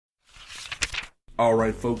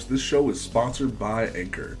Alright folks, this show is sponsored by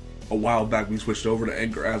Anchor. A while back we switched over to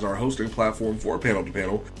Anchor as our hosting platform for Panel to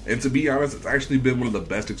Panel, and to be honest, it's actually been one of the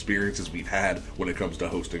best experiences we've had when it comes to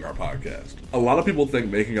hosting our podcast. A lot of people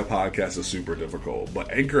think making a podcast is super difficult,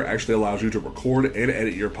 but Anchor actually allows you to record and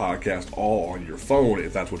edit your podcast all on your phone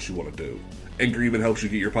if that's what you want to do. Anchor even helps you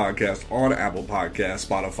get your podcast on Apple Podcasts,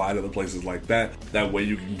 Spotify, and other places like that. That way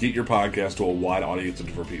you can get your podcast to a wide audience of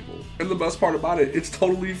different people. And the best part about it, it's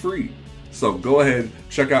totally free. So go ahead,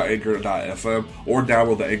 check out Anchor.fm or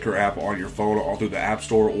download the Anchor app on your phone or through the App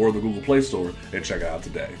Store or the Google Play Store and check it out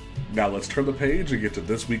today. Now let's turn the page and get to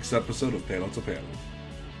this week's episode of Panel to Panel.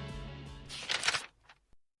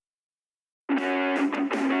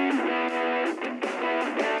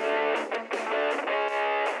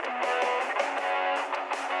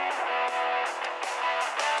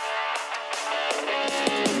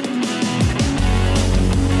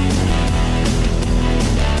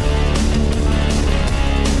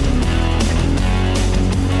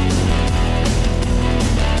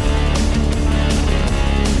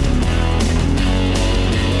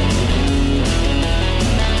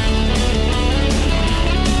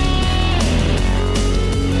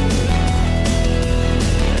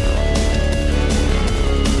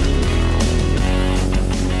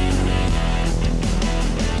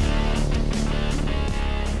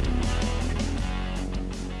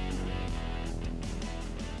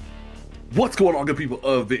 What's going on, good people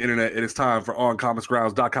of the internet? It is time for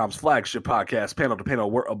OnComicsGrounds.com's flagship podcast, Panel to Panel,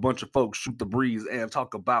 where a bunch of folks shoot the breeze and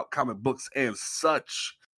talk about comic books and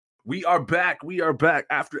such. We are back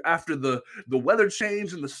after the weather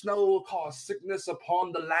change and the snow caused sickness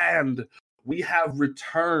upon the land. We have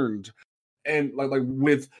returned, and like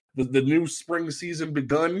with the new spring season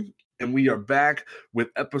begun, and we are back with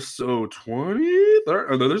episode 20.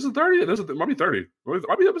 There's a 30. There might be 30. It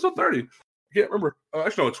might be episode 30. I can't remember.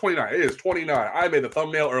 Actually, no, it's 29. It is 29. I made the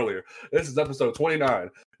thumbnail earlier. This is episode 29.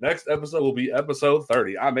 Next episode will be episode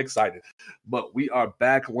 30. I'm excited. But we are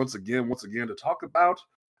back once again to talk about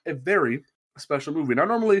a very special movie. Now,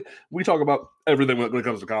 normally we talk about everything when it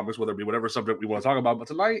comes to comics, whether it be whatever subject we want to talk about. But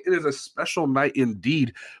tonight it is a special night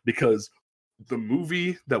indeed, because the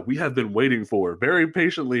movie that we have been waiting for very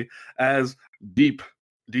patiently, as deep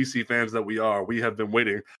DC fans that we are, we have been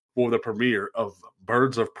waiting for the premiere of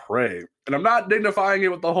Birds of Prey. And I'm not dignifying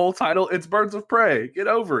it with the whole title. It's Birds of Prey. Get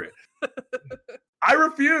over it. I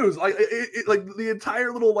refuse. Like like the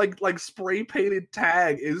entire little like spray painted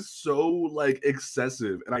tag is so like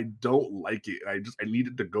excessive, and I don't like it. I need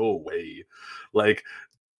it to go away. Like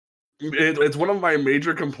it's one of my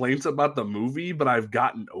major complaints about the movie, but I've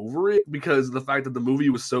gotten over it because of the fact that the movie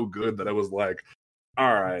was so good that I was like,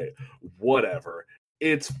 all right, whatever.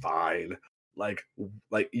 It's fine. Like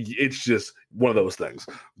it's just one of those things.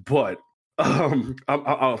 But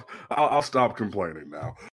I'll stop complaining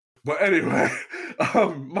now. But anyway,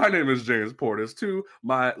 my name is James Portis. To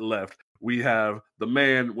my left, we have the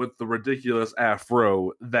man with the ridiculous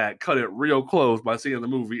afro that cut it real close by seeing the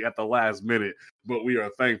movie at the last minute. But we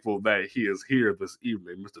are thankful that he is here this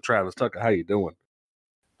evening, Mr. Travis Tucker. How you doing?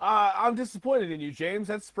 I'm disappointed in you, James.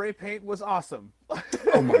 That spray paint was awesome.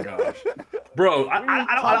 Oh my gosh. Bro,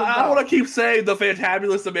 I don't want to keep saying the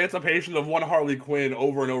fantabulous emancipation of one Harley Quinn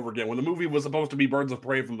over and over again when the movie was supposed to be Birds of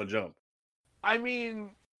Prey from the jump. I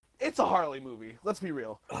mean, it's a Harley movie. Let's be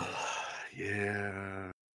real.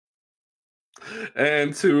 Yeah.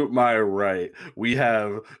 And to my right, we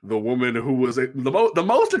have the woman who was the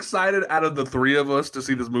most excited out of the three of us to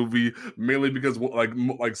see this movie, mainly because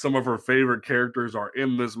like some of her favorite characters are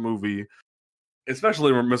in this movie,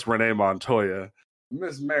 especially Miss Renee Montoya.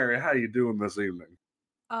 Miss Mary, how you doing this evening?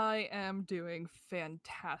 I am doing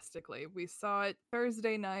fantastically. We saw it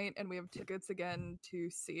Thursday night, and we have tickets again to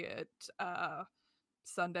see it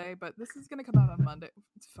Sunday, but this is going to come out on Monday.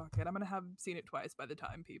 Fuck it. I'm going to have seen it twice by the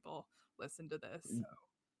time people listen to this. So.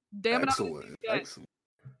 Damn it. Excellent.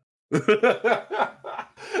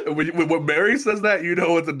 When Mary says that, you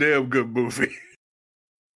know it's a damn good movie.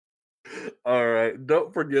 All right.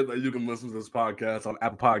 Don't forget that you can listen to this podcast on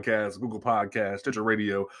Apple Podcasts, Google Podcasts, Stitcher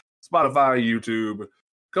Radio, Spotify, YouTube. A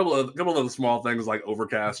couple of the small things like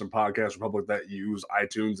Overcast and Podcast Republic that use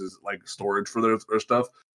iTunes as like storage for their stuff.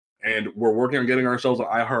 And we're working on getting ourselves on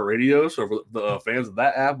iHeartRadio. So for the fans of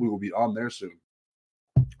that app, we will be on there soon.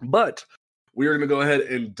 But we are going to go ahead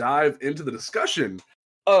and dive into the discussion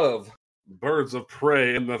of Birds of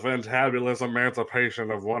Prey and the fantabulous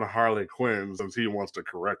emancipation of one Harley Quinn, since he wants to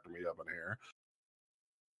correct me up in here.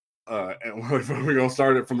 And we're going to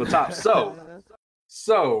start it from the top.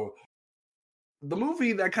 So the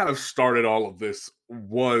movie that kind of started all of this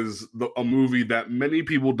was a movie that many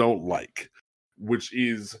people don't like, which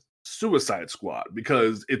is Suicide Squad,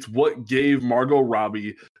 because it's what gave Margot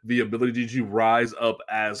Robbie the ability to rise up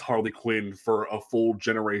as Harley Quinn for a full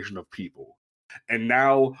generation of people. And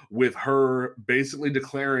now with her basically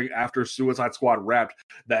declaring after Suicide Squad wrapped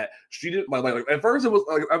that she didn't like at first it was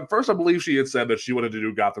like at first I believe she had said that she wanted to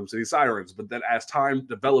do Gotham City Sirens, but then as time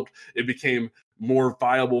developed, it became more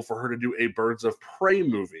viable for her to do a Birds of Prey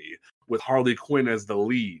movie with Harley Quinn as the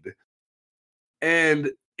lead. And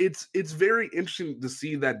it's very interesting to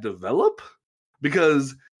see that develop,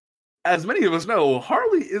 because as many of us know,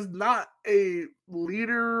 Harley is not a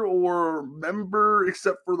leader or member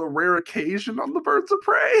except for the rare occasion on the Birds of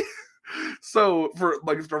Prey. So for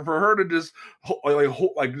her to just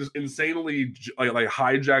just insanely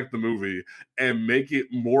hijack the movie and make it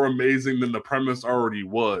more amazing than the premise already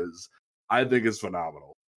was, I think is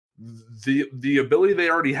phenomenal. The ability they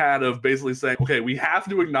already had of basically saying, okay, we have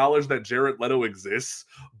to acknowledge that Jared Leto exists,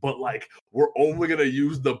 but like we're only gonna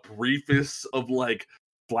use the briefest of like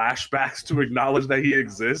flashbacks to acknowledge that he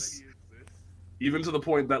exists, even to the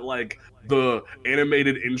point that like the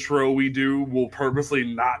animated intro we do will purposely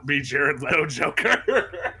not be Jared Leto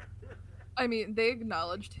Joker. I mean, they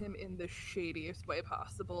acknowledged him in the shadiest way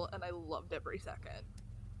possible, and I loved every second.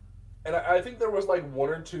 And I think there was like one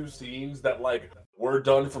or two scenes that like were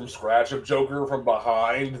done from scratch of Joker from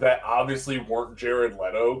behind that obviously weren't Jared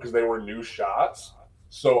Leto because they were new shots.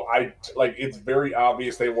 So it's very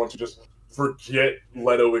obvious they want to just forget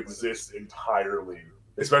Leto exists entirely,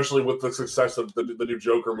 especially with the success of the new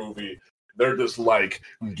Joker movie. They're just like,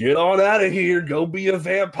 get on out of here, go be a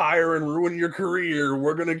vampire and ruin your career.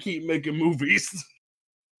 We're gonna keep making movies.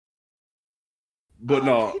 But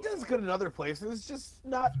no, he does good in other places, just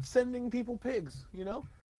not sending people pigs. You know,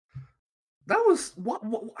 that was what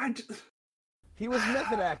I. He was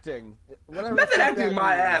method acting. Method acting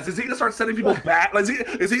my ass. Is he gonna start sending people bat?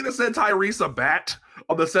 Is he gonna send Tyrese a bat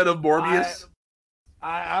on the set of Morbius?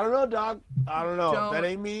 I don't know, dog. I don't know. That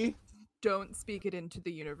ain't me. Don't speak it into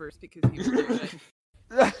the universe because he will do it.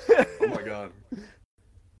 Oh my god.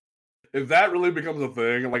 If that really becomes a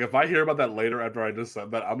thing, like if I hear about that later after I just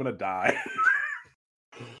said that, I'm gonna die.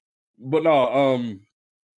 But no,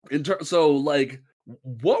 so like,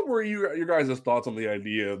 what were your guys' thoughts on the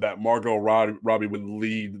idea that Margot Robbie would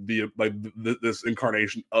lead this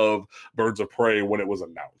incarnation of Birds of Prey when it was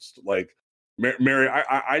announced? Like, Mary,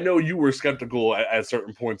 I know you were skeptical at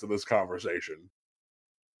certain points of this conversation.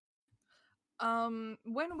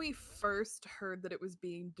 When we first heard that it was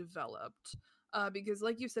being developed, because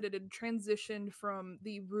like you said, it had transitioned from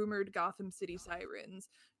the rumored Gotham City Sirens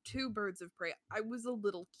to Birds of Prey, I was a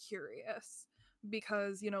little curious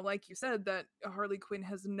because, like you said, that Harley Quinn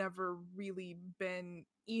has never really been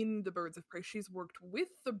in the Birds of Prey. She's worked with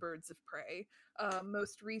the Birds of Prey,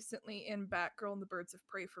 most recently in Batgirl and the Birds of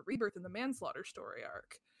Prey for Rebirth in the Manslaughter story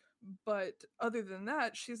arc. But other than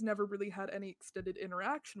that, she's never really had any extended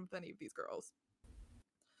interaction with any of these girls.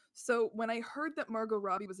 So when I heard that Margot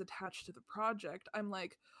Robbie was attached to the project, I'm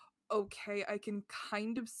like, okay, I can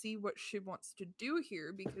kind of see what she wants to do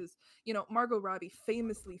here because, Margot Robbie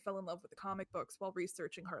famously fell in love with the comic books while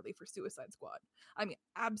researching Harley for Suicide Squad. I mean,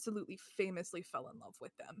 absolutely famously fell in love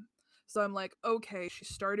with them. So I'm like, okay, she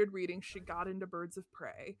started reading, she got into Birds of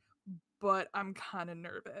Prey, but I'm kind of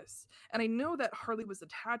nervous. And I know that Harley was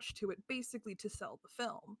attached to it basically to sell the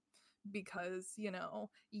film because,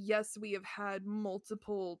 yes, we have had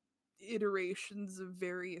multiple iterations of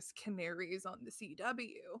various canaries on the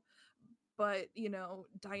CW, but,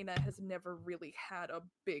 Dinah has never really had a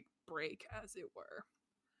big break, as it were.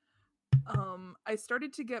 I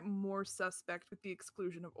started to get more suspect with the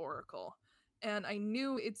exclusion of Oracle. And I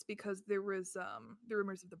knew it's because there was the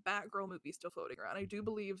rumors of the Batgirl movie still floating around. I do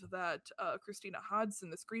believe that Christina Hodson,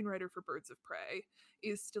 the screenwriter for Birds of Prey,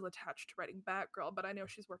 is still attached to writing Batgirl, but I know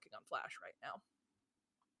she's working on Flash right now.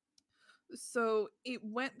 So it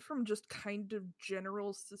went from just kind of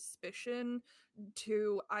general suspicion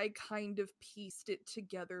to I kind of pieced it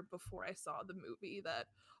together before I saw the movie that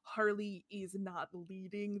Harley is not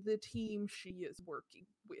leading the team, she is working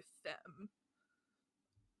with them.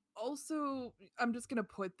 Also, I'm just gonna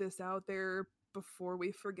put this out there before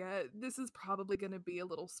we forget. This is probably gonna be a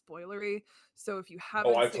little spoilery, so if you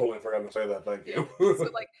haven't Totally forgot to say that. Thank you. So,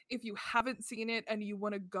 if you haven't seen it and you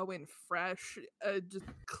want to go in fresh, just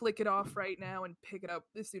click it off right now and pick it up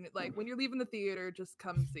as soon as, when you're leaving the theater, just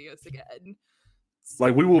come see us again.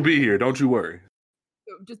 So, we will be here, don't you worry.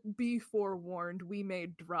 Just be forewarned, we may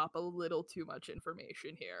drop a little too much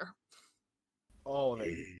information here. Oh,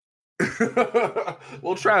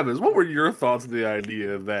 Well, Travis, what were your thoughts on the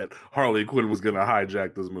idea that Harley Quinn was going to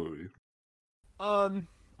hijack this movie?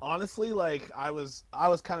 honestly, like I was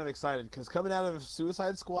kind of excited because coming out of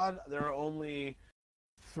Suicide Squad, there are only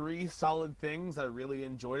 3 solid things I really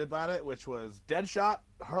enjoyed about it, which was Deadshot,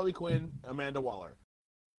 Harley Quinn, Amanda Waller.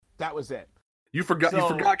 That was it. You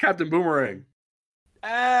forgot Captain Boomerang.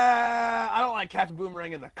 I don't like Captain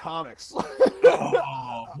Boomerang in the comics.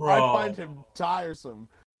 Oh, bro. I find him tiresome.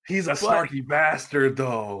 He's a snarky bastard,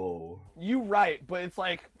 though. You right, but it's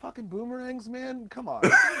like fucking boomerangs, man. Come on,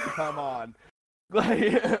 come on. Like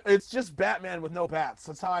it's just Batman with no bats.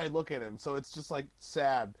 That's how I look at him. So it's just like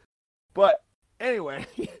sad. But anyway,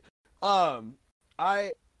 I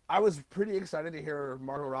was pretty excited to hear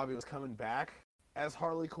Margot Robbie was coming back as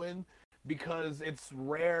Harley Quinn because it's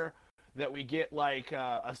rare that we get like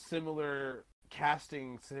a similar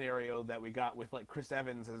casting scenario that we got with like Chris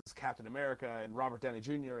Evans as Captain America and Robert Downey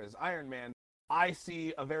Jr. as Iron Man. I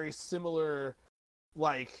see a very similar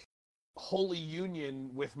like holy union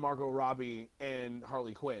with Margot Robbie and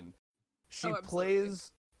Harley Quinn. She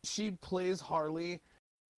plays Harley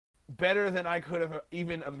better than I could have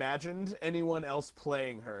even imagined anyone else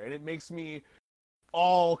playing her, and it makes me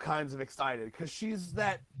all kinds of excited because she's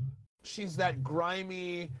that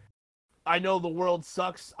grimy, I know the world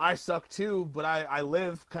sucks, I suck too, but I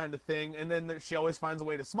live kind of thing. And then she always finds a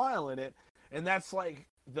way to smile in it. And that's like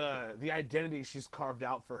the identity she's carved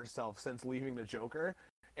out for herself since leaving the Joker.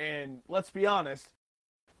 And let's be honest,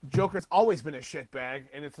 Joker's always been a shitbag,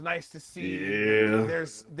 and it's nice to see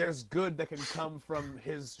there's good that can come from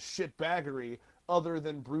his shitbaggery other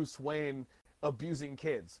than Bruce Wayne abusing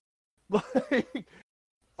kids. Like,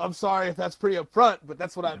 I'm sorry if that's pretty upfront, but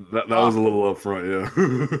that's what I'm... That was a little upfront,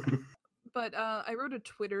 yeah. But I wrote a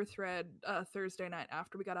Twitter thread Thursday night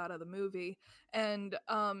after we got out of the movie, and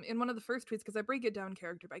in one of the first tweets, because I break it down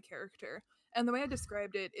character by character, and the way I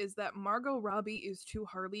described it is that Margot Robbie is to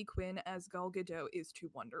Harley Quinn as Gal Gadot is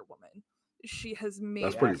to Wonder Woman. She has made...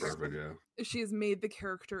 That's pretty perfect, yeah. She has made the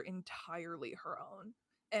character entirely her own,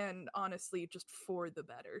 and honestly, just for the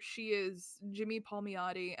better. She is Jimmy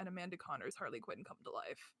Palmiotti and Amanda Connor's Harley Quinn come to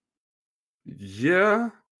life. Yeah.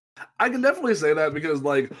 I can definitely say that because,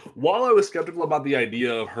 like, while I was skeptical about the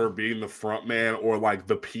idea of her being the front man or, like,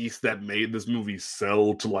 the piece that made this movie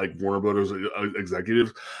sell to, like, Warner Brothers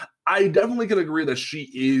executives, I definitely can agree that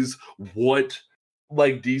she is what,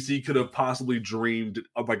 like, DC could have possibly dreamed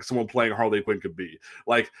of, like, someone playing Harley Quinn could be.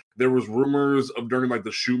 Like, there was rumors of during, like,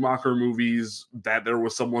 the Schumacher movies that there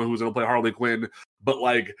was someone who was going to play Harley Quinn, but,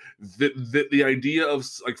 like, the idea of,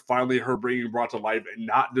 like, finally her being brought to life and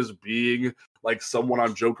not just being, like, someone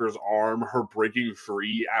on Joker's arm, her breaking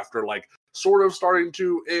free after, like, sort of starting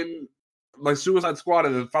to in, like, Suicide Squad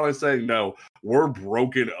and then finally saying, no, we're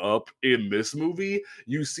broken up in this movie.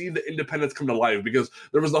 You see the independence come to life because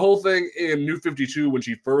there was the whole thing in New 52 when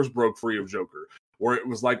she first broke free of Joker, where it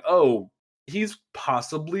was like, oh, he's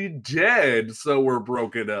possibly dead, so we're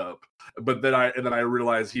broken up. But then I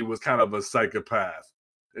realized he was kind of a psychopath.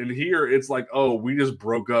 And here it's like, oh, we just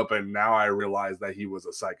broke up and now I realize that he was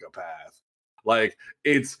a psychopath. Like,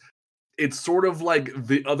 it's sort of like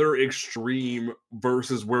the other extreme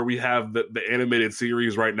versus where we have the animated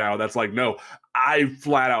series right now that's like, no, I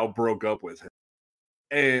flat out broke up with him.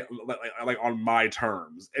 And like on my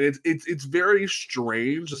terms. And it's very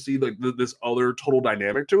strange to see like this other total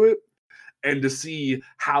dynamic to it. And to see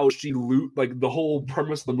how she like the whole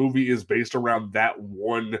premise of the movie is based around that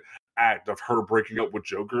one act of her breaking up with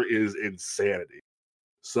Joker is insanity.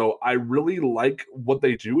 So I really like what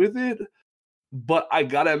they do with it. But I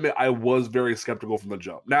gotta admit, I was very skeptical from the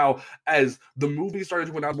jump. Now, as the movie started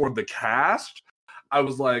to announce more of the cast, I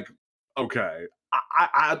was like, okay,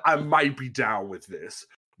 I might be down with this.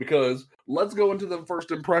 Because let's go into the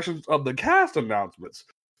first impressions of the cast announcements.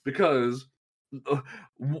 Because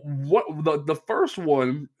what the first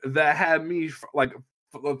one that had me, like,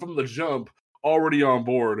 from the jump, already on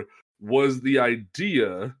board was the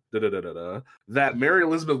idea that Mary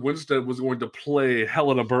Elizabeth Winstead was going to play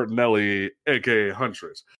Helena Bertinelli, aka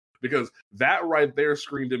Huntress. Because that right there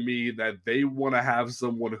screamed to me that they want to have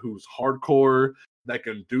someone who's hardcore, that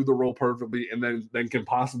can do the role perfectly, and then can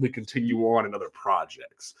possibly continue on in other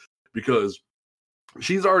projects. Because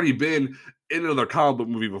she's already been in another comic book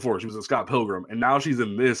movie before. She was in Scott Pilgrim, and now she's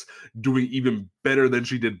in this, doing even better than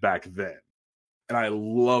she did back then. And I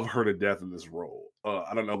love her to death in this role.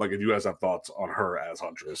 I don't know, like, if you guys have thoughts on her as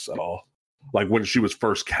Huntress at all. Like, when she was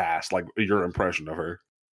first cast, like, your impression of her.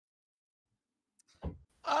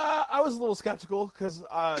 I was a little skeptical because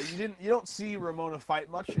you don't see Ramona fight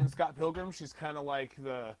much in Scott Pilgrim. She's kind of like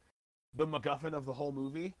the MacGuffin of the whole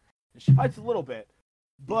movie. And she fights a little bit,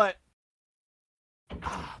 but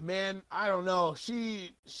man, I don't know.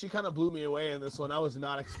 She kind of blew me away in this one. I was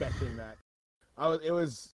not expecting that. It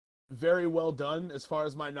was very well done as far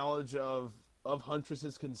as my knowledge of Huntress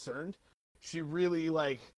is concerned. She really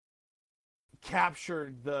like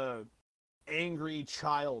captured the angry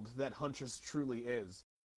child that Huntress truly is.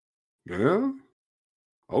 Yeah.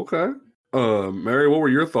 Okay. Mary, what were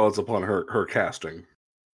your thoughts upon her casting?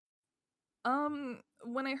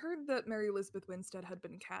 When I heard that Mary Elizabeth Winstead had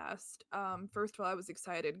been cast, first of all, I was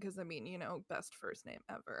excited because I mean, best first name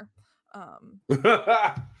ever.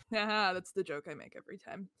 That's the joke I make every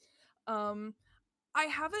time. I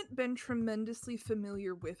haven't been tremendously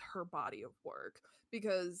familiar with her body of work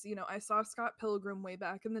because, I saw Scott Pilgrim way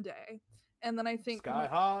back in the day. And then I think Sky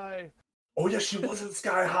High. Oh yeah, she was in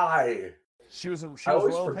Sky High. She was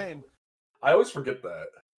Royal Pain. I always forget that.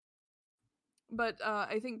 But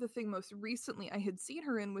I think the thing most recently I had seen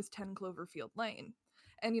her in was 10 Cloverfield Lane.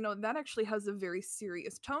 And, that actually has a very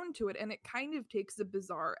serious tone to it, and it kind of takes a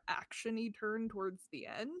bizarre action-y turn towards the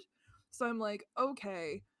end. So I'm like,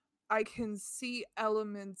 okay, I can see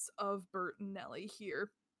elements of Bert and Nelly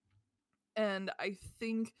here. And I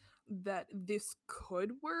think that this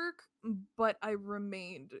could work, but I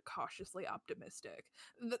remained cautiously optimistic.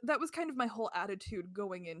 That was kind of my whole attitude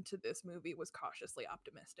going into this movie, was cautiously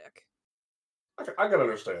optimistic. I can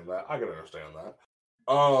understand that.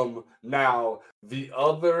 Now the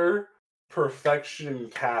other perfection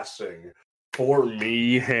casting for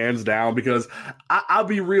me, hands down, because I'll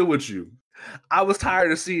be real with you, I was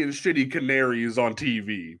tired of seeing shitty canaries on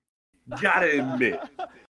TV. Gotta admit,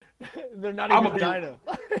 they're not even Dinah.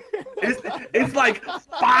 It's like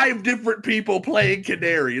 5 different people playing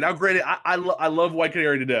Canary. Now, granted, I love White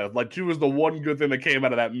Canary to death. Like, she was the one good thing that came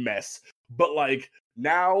out of that mess. But like,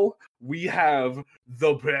 now we have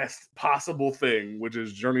the best possible thing, which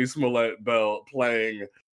is Jurnee Smollett-Bell playing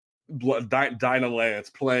Dinah Lance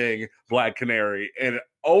playing Black Canary. And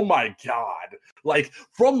oh my god, like,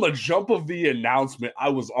 from the jump of the announcement, I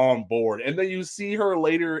was on board. And then you see her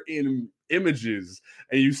later in images,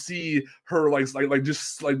 and you see her like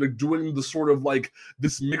just doing the sort of like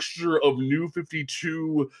this mixture of New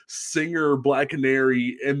 52 singer Black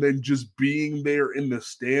Canary, and then just being there in the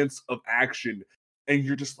stance of action, and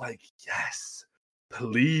you're just like, yes,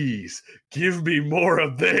 please give me more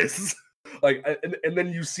of this. Like, and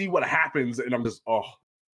then you see what happens, and I'm just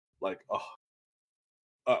like also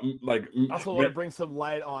want to bring some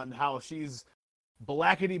light on how she's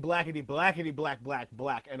blackety black,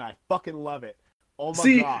 and I fucking love it. Oh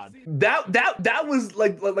my god. That was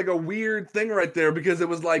like a weird thing right there, because it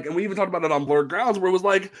was like, and we even talked about it on Blurred Grounds, where it was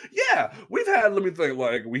like, yeah, we've had, let me think,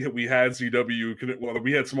 like we had CW, well,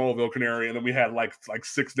 we had Smallville Canary, and then we had like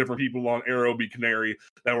 6 different people on Arrow Beat Canary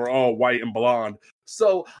that were all white and blonde.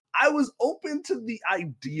 So I was open to the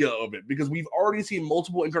idea of it, because we've already seen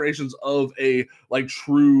multiple incarnations of a like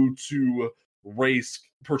true to race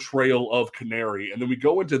portrayal of Canary, and then we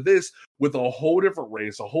go into this with a whole different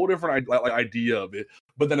race, a whole different idea of it,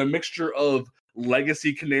 but then a mixture of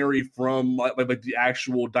legacy Canary from like the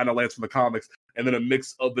actual Dinah Lance from the comics, and then a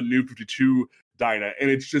mix of the New 52 Dinah,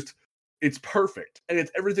 and it's perfect, and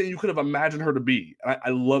it's everything you could have imagined her to be.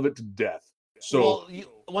 I love it to death. So,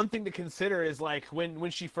 one thing to consider is like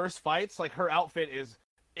when she first fights, like her outfit is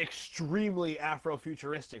extremely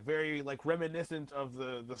Afrofuturistic, very like reminiscent of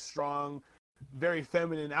the strong, very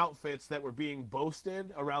feminine outfits that were being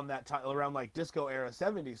boasted around that time, around like disco era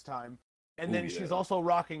 70s time. And then she's also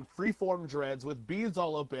rocking freeform dreads with beads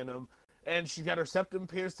all up in them, and she's got her septum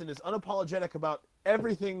pierced and is unapologetic about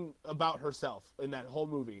everything about herself in that whole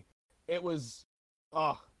movie. It was,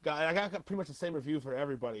 oh god, I got pretty much the same review for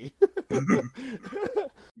everybody.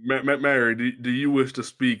 Mary, do you wish to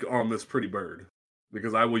speak on this pretty bird?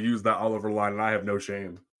 Because I will use that Oliver line, and I have no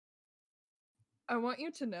shame. I want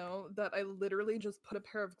you to know that I literally just put a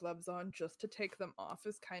pair of gloves on just to take them off,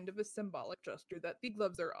 as kind of a symbolic gesture that the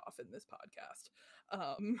gloves are off in this podcast.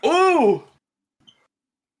 Ooh!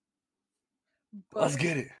 Let's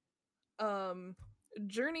get it.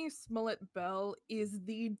 Jurnee Smollett-Bell is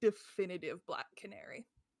the definitive Black Canary.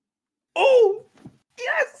 Oh!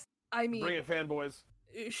 Yes! I mean, bring it, fanboys.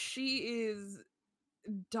 She is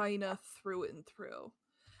Dinah through and through.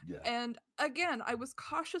 Yeah. And again, I was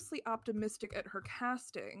cautiously optimistic at her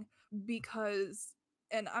casting because,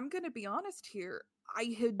 and I'm going to be honest here,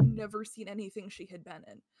 I had never seen anything she had been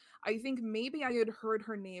in. I think maybe I had heard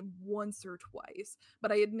her name once or twice,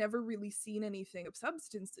 but I had never really seen anything of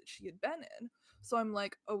substance that she had been in. So I'm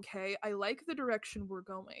like, okay, I like the direction we're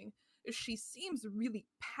going. She seems really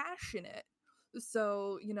passionate.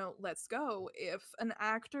 So, let's go. If an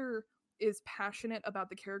actor is passionate about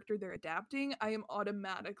the character they're adapting, I am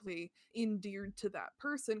automatically endeared to that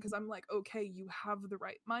person, because I'm like, okay, you have the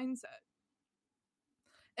right mindset.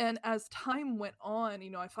 And as time went on,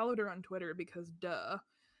 I followed her on Twitter because duh.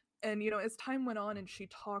 And as time went on and she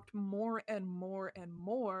talked more and more and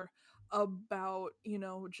more about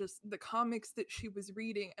just the comics that she was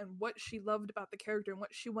reading and what she loved about the character and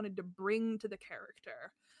what she wanted to bring to the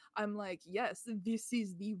character, I'm like, yes, this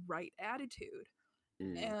is the right attitude.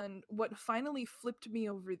 And what finally flipped me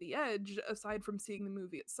over the edge, aside from seeing the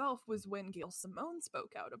movie itself, was when Gail Simone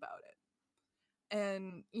spoke out about it.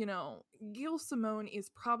 And Gail Simone is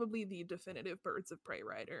probably the definitive Birds of Prey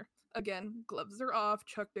writer. Again, gloves are off.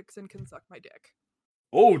 Chuck Dixon can suck my dick.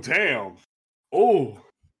 Oh, damn. Oh,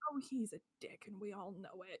 he's a dick, and we all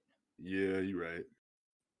know it. Yeah, you're right.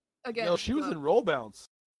 Again, she was in Roll Bounce.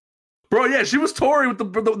 Bro, yeah, she was Tori with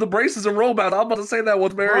the braces and roll bounce. I'm about to say that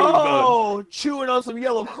once Mary was done. Oh, chewing on some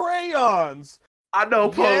yellow crayons. I know,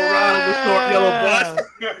 Paul around with short yellow butt.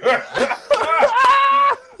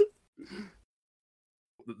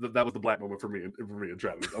 That was the black moment for me and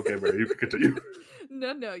Travis. Okay, Mary, you can continue.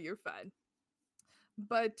 No, you're fine.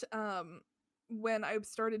 But when I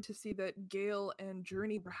started to see that Gail and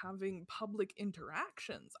Journey were having public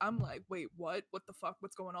interactions, I'm like, wait, what? What the fuck?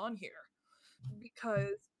 What's going on here?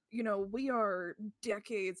 Because we are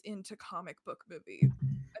decades into comic book movies.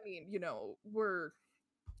 I mean,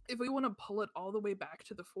 if we want to pull it all the way back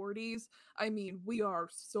to the 40s, I mean, we are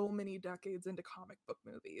so many decades into comic book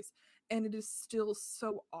movies, and it is still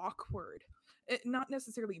so awkward. Not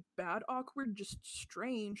necessarily bad awkward, just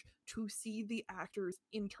strange to see the actors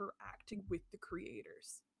interacting with the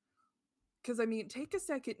creators. Because, I mean, take a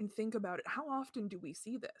second and think about it. How often do we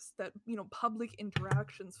see this? That, public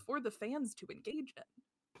interactions for the fans to engage in?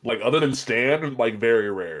 Like, other than Stan, like, very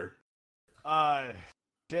rare.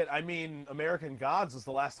 Shit, I mean, American Gods was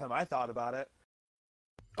the last time I thought about it.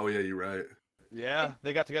 Oh, yeah, you're right. Yeah,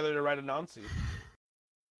 they got together to write a Nancy.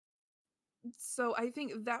 So I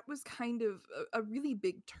think that was kind of a really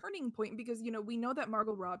big turning point because, we know that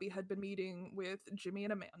Margot Robbie had been meeting with Jimmy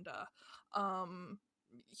and Amanda.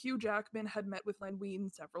 Hugh Jackman had met with Len Wein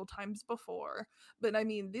several times before, but I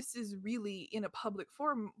mean, this is really in a public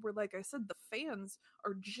forum where, like I said, the fans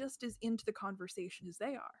are just as into the conversation as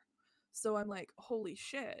they are. So I'm like, holy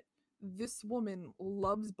shit, this woman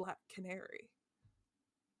loves Black Canary.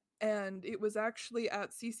 And it was actually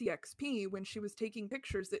at CCXP when she was taking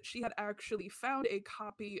pictures that she had actually found a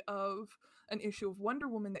copy of an issue of Wonder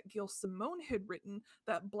Woman that Gail Simone had written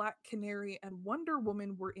that Black Canary and Wonder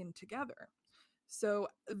Woman were in together. So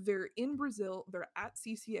they're in Brazil, they're at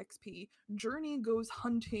CCXP. Journey goes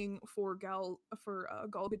hunting for Gal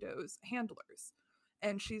Gadot's handlers.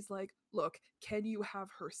 And she's like, look, can you have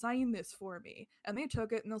her sign this for me? And they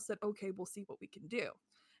took it and they said, okay, we'll see what we can do.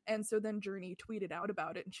 And so then Journey tweeted out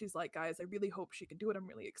about it and she's like, guys, I really hope she can do it. I'm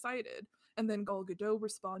really excited. And then Gal Gadot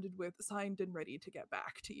responded with, signed and ready to get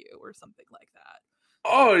back to you, or something like that.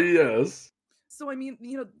 Oh, yes. So, I mean,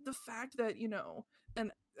 the fact that,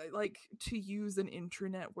 and like, to use an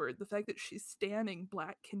internet word, the fact that she's standing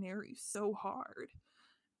Black Canary so hard.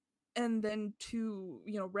 And then to,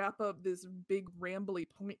 wrap up this big rambly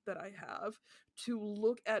point that I have, to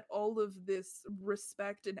look at all of this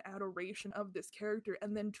respect and adoration of this character,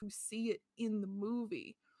 and then to see it in the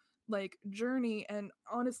movie. Like, Journey, and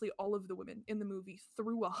honestly all of the women in the movie,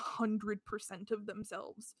 threw 100% of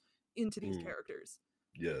themselves into these characters.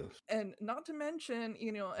 Yes. And not to mention,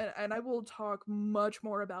 and I will talk much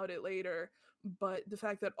more about it later, but the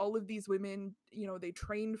fact that all of these women, they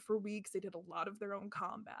trained for weeks, they did a lot of their own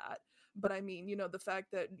combat. But I mean, the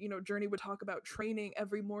fact that, Journey would talk about training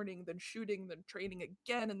every morning, then shooting, then training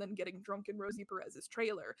again, and then getting drunk in Rosie Perez's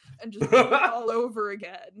trailer, and just doing it all over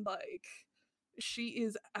again. Like, she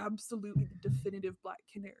is absolutely the definitive Black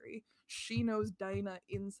Canary. She knows Dinah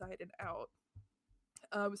inside and out.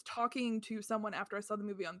 I was talking to someone after I saw the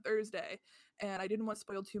movie on Thursday, and I didn't want to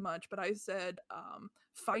spoil too much, but I said,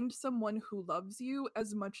 find someone who loves you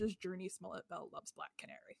as much as Journey Smollett Bell loves Black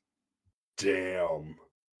Canary. Damn.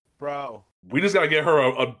 Bro. We just gotta get her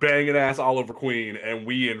a banging ass Oliver Queen, and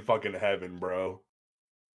we in fucking heaven, bro.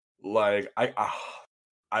 Like,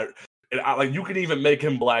 like, you can even make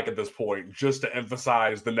him black at this point just to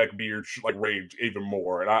emphasize the neck beard like rage even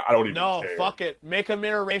more, and I don't even care. No, fuck it. Make him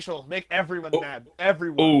interracial. Make everyone mad.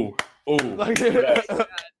 Everyone. Ooh, Like, yes.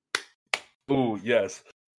 Ooh, yes.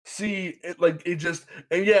 See,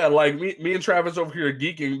 and yeah, like me and Travis over here are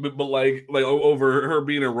geeking, but like over her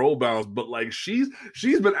being in Roll Bounce, but like she's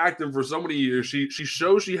been acting for so many years. She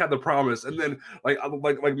shows she had the promise, and then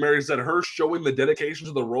like Mary said, her showing the dedication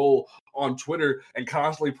to the role on Twitter and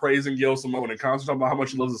constantly praising Gail Simone and constantly talking about how much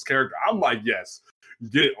she loves this character. I'm like, yes,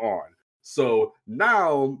 get it on. So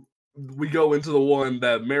now we go into the one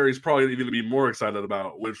that Mary's probably even going to be more excited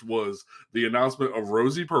about, which was the announcement of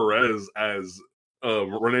Rosie Perez as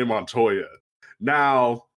Renee Montoya.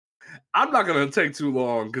 Now, I'm not going to take too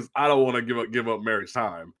long because I don't want to give up Mary's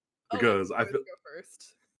time because I feel. Go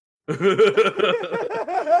first.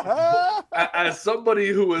 As somebody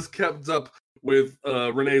who has kept up with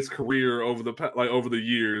Renee's career over the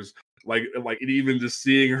years, like even just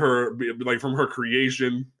seeing her like from her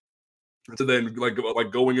creation to then like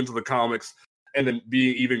going into the comics and then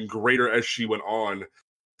being even greater as she went on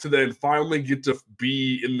to then finally get to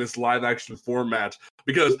be in this live action format,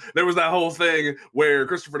 because there was that whole thing where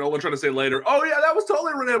Christopher Nolan tried to say later, oh yeah, that was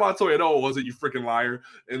totally Renee Montoya. No, it wasn't, you freaking liar.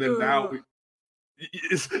 And then now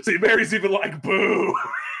see, Mary's even like, boo.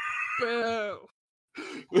 Boo.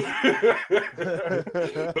 Boo,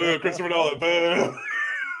 Christopher Nolan, boo.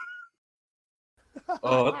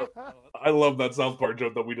 Oh, I love that South Park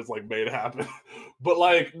joke that we just like made happen. But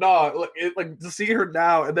like, nah, like to see her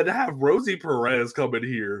now and then to have Rosie Perez come in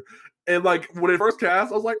here. And like when it first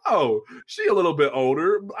cast, I was like, oh, she a little bit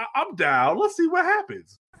older. I'm down. Let's see what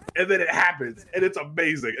happens. And then it happens, and it's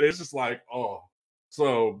amazing. And it's just like, oh.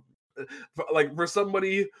 So like for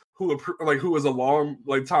somebody who is a long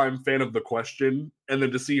time fan of The Question, and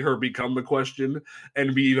then to see her become The Question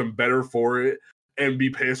and be even better for it, and be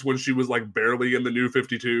pissed when she was like barely in the New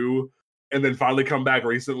 52, and then finally come back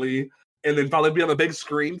recently, and then finally be on the big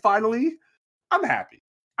screen finally, I'm happy.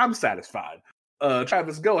 I'm satisfied.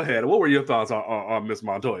 Travis, go ahead. What were your thoughts on Miss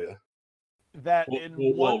Montoya? That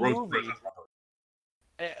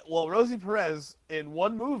Rosie Perez in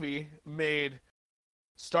one movie made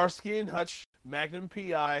Starsky and Hutch, Magnum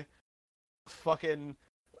PI, fucking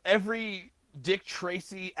every Dick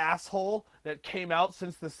Tracy asshole that came out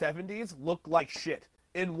since the 70s look like shit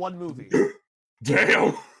in one movie.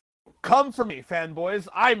 Damn. Come for me, fanboys.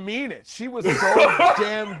 I mean it. She was so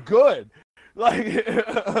damn good. Like, dude,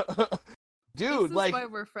 this is like, why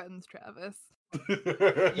we're friends, Travis.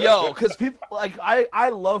 Yo, because people like I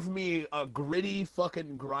love me a gritty,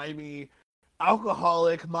 fucking grimy,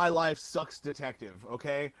 alcoholic, my life sucks detective.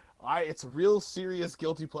 Okay, it's a real serious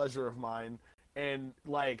guilty pleasure of mine, and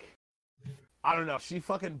like, I don't know, she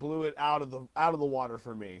fucking blew it out of the water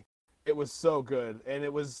for me. It was so good, and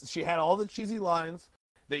she had all the cheesy lines.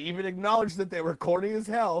 They even acknowledged that they were corny as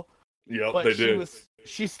hell. Yep, but they did.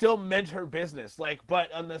 She still meant her business. Like,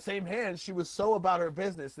 but on the same hand, she was so about her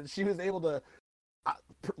business that she was able to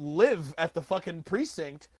live at the fucking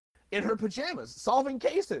precinct in her pajamas, solving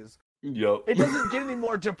cases. Yep. It doesn't get any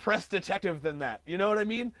more depressed detective than that. You know what I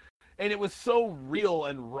mean? And it was so real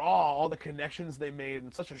and raw, all the connections they made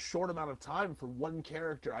in such a short amount of time for one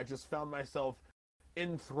character. I just found myself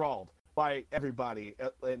enthralled by everybody.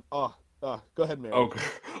 And go ahead, Mary. Okay,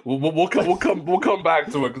 we'll come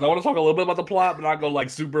back to it because I want to talk a little bit about the plot, but not go like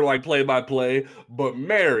super like play by play. But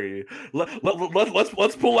Mary,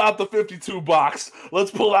 let's pull out the 52 box. Let's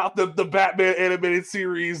pull out the Batman animated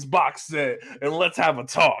series box set and let's have a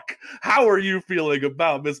talk. How are you feeling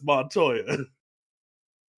about Miss Montoya?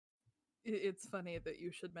 It's funny that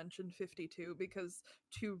you should mention 52 because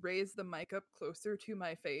to raise the mic up closer to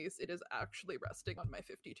my face, it is actually resting on my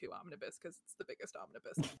 52 omnibus because it's the biggest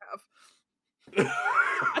omnibus I have.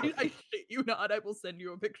 I shit you not. I will send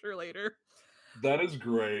you a picture later. That is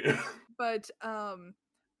great. But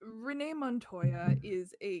Renee Montoya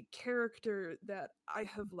is a character that I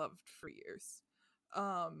have loved for years.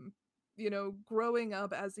 You know, growing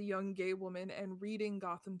up as a young gay woman and reading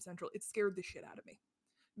Gotham Central, it scared the shit out of me.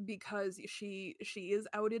 Because she is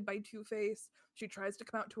outed by Two-Face. She tries to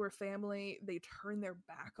come out to her family. They turn their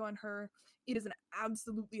back on her. It is an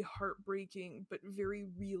absolutely heartbreaking but very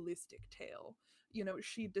realistic tale. You know,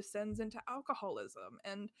 she descends into alcoholism,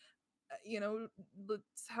 and you know,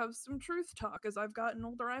 let's have some truth talk. As I've gotten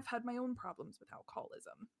older, I've had my own problems with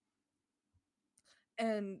alcoholism.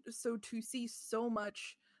 And so to see so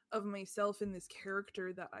much of myself in this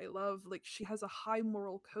character that I love, like, she has a high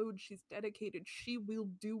moral code, she's dedicated, she will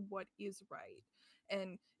do what is right,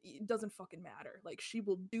 and it doesn't fucking matter. Like, she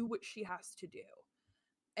will do what she has to do.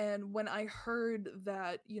 And when I heard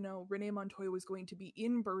that, you know, Renee Montoya was going to be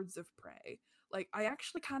in Birds of Prey, like, I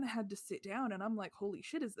actually kind of had to sit down and I'm like, holy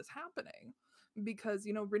shit, is this happening? Because,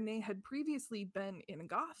 you know, Renee had previously been in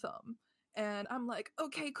Gotham, and I'm like,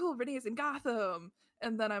 okay, cool, Renee's in Gotham.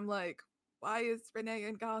 And then I'm like, why is Renee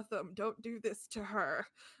in Gotham? Don't do this to her.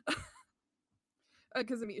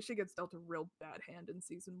 Because, I mean, she gets dealt a real bad hand in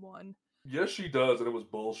season 1. Yes, she does, and it was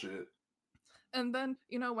bullshit. And then,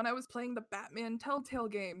 you know, when I was playing the Batman Telltale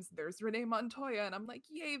games, there's Renee Montoya, and I'm like,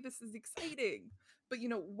 yay, this is exciting. But, you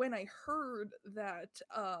know, when I heard that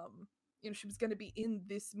she was going to be in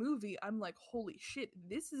this movie, I'm like, holy shit,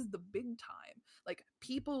 this is the big time. Like,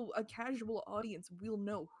 people, a casual audience will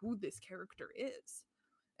know who this character is.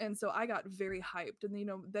 And so I got very hyped. And,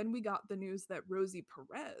 then we got the news that Rosie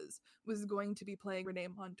Perez was going to be playing Renee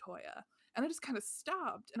Montoya. And I just kind of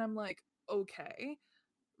stopped and I'm like, okay,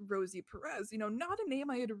 Rosie Perez, not a name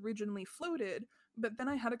I had originally floated, but then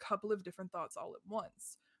I had a couple of different thoughts all at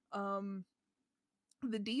once.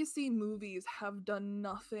 The DC movies have done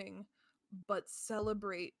nothing but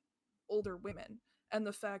celebrate older women. And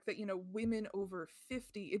the fact that, women over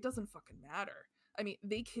 50, it doesn't fucking matter. I mean,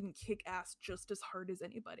 they can kick ass just as hard as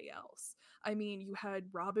anybody else. I mean, you had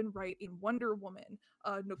Robin Wright in Wonder Woman,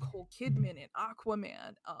 Nicole Kidman in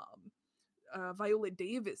Aquaman, Viola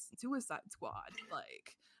Davis in Suicide Squad.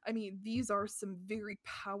 Like, I mean, these are some very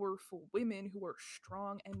powerful women who are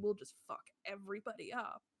strong and will just fuck everybody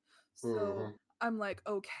up. So I'm like,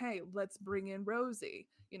 okay, let's bring in Rosie.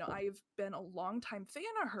 I've been a longtime fan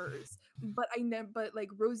of hers, but but like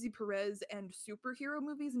Rosie Perez and superhero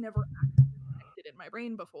movies never connected in my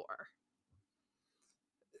brain before.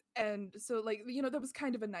 And so, like, that was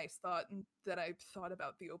kind of a nice thought, and that I thought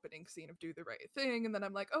about the opening scene of Do the Right Thing, and then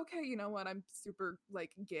I'm like, okay, you know what, I'm super,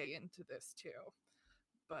 like, gay into this too.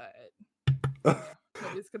 But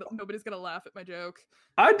nobody's gonna laugh at my joke.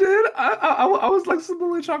 I did. I was like,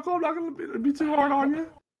 simply Choco, I'm not gonna be too hard on you.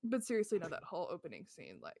 But seriously, no, that whole opening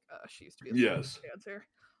scene, like, she used to be a yes dancer.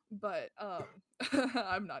 But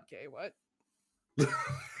I'm not gay. What?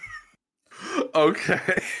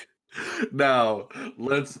 Okay. Now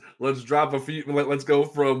let's drop a few. Let's go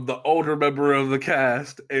from the older member of the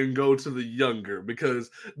cast and go to the younger, because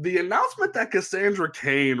the announcement that Cassandra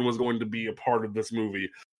Cain was going to be a part of this movie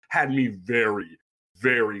had me very,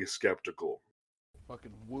 very skeptical.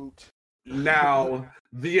 Fucking woot. Now,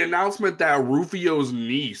 the announcement that Rufio's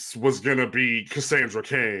niece was gonna be Cassandra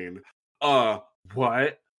Cain.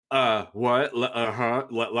 What? I'm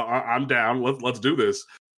down. Let's do this.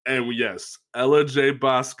 And yes, Ella J.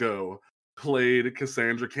 Bosco played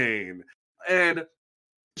Cassandra Cain, and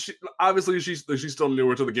she's still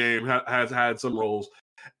newer to the game. Has had some roles.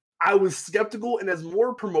 I was skeptical, and as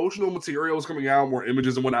more promotional material was coming out, more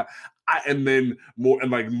images and whatnot, and then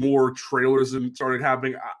more trailers and started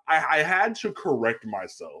happening, I had to correct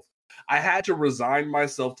myself. I had to resign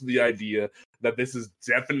myself to the idea that this is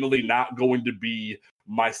definitely not going to be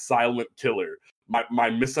my silent killer, my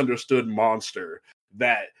misunderstood monster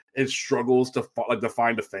that it struggles to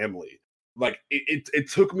find a family. Like, it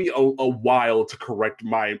took me a while to correct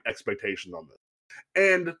my expectations on this,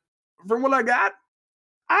 and from what I got,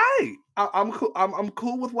 I'm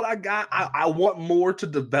cool with what I got. I want more to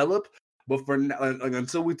develop, but for now,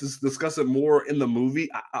 until we discuss it more in the movie,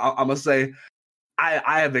 I'm gonna say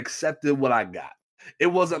I have accepted what I got. It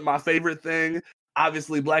wasn't my favorite thing.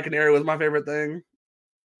 Obviously, Black Canary was my favorite thing,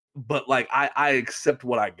 but like I accept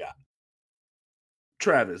what I got.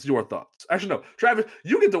 Travis, your thoughts? Actually, no. Travis,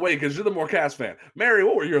 you get to wait because you're the more cast fan. Mary,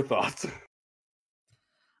 what were your thoughts?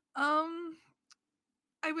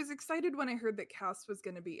 I was excited when I heard that Cass was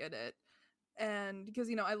going to be in it, and because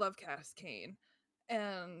I love Cass Cain,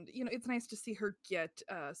 and it's nice to see her get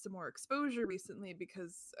some more exposure recently,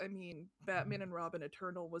 because I mean, Batman and Robin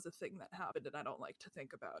Eternal was a thing that happened, and I don't like to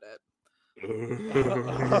think about it.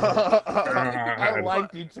 I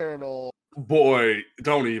liked Eternal. Boy,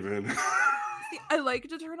 don't even. I liked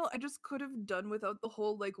Eternal. I just could have done without the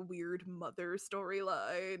whole like weird mother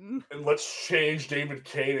storyline. And let's change David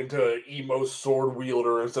Cain into an emo sword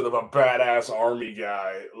wielder instead of a badass army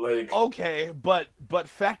guy. Like, okay, but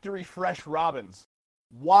Factory Fresh Robins,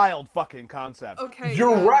 wild fucking concept. Okay,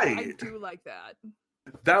 you're right. I do like that.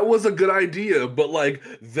 That was a good idea, but like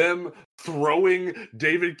them throwing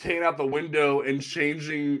David Cain out the window and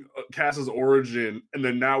changing Cass's origin, and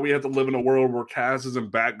then now we have to live in a world where Cass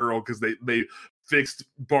isn't Batgirl because they fixed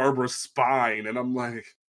Barbara's spine, and I'm like,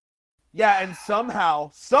 yeah, and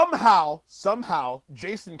somehow,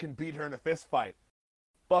 Jason can beat her in a fist fight.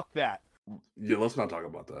 Fuck that. Yeah, let's not talk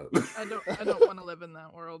about that. I don't want to live in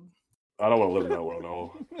that world. I don't want to live in that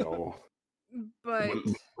world, no. But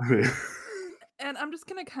and I'm just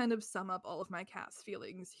gonna kind of sum up all of my Cass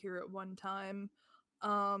feelings here at one time.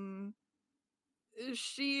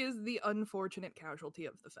 She is the unfortunate casualty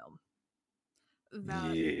of the film.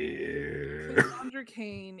 Cassandra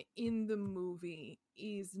Cain in the movie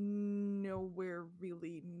is nowhere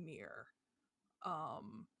really near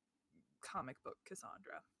comic book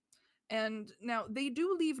Cassandra. And now they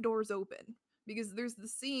do leave doors open, because there's the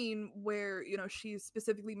scene where, she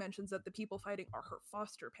specifically mentions that the people fighting are her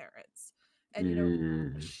foster parents.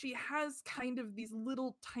 And, she has kind of these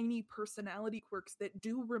little tiny personality quirks that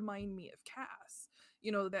do remind me of Cass.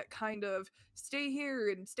 that kind of stay here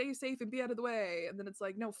and stay safe and be out of the way. And then it's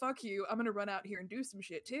like, no, fuck you. I'm going to run out here and do some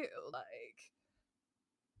shit too. Like,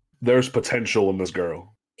 there's potential in this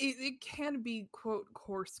girl. it can be, quote,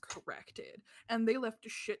 course corrected. And they left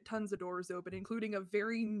shit tons of doors open, including a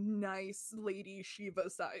very nice Lady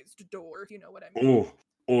Shiva-sized door, if you know what I mean.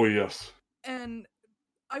 Oh, yes. And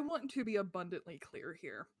I want to be abundantly clear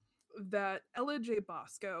here that Ella J.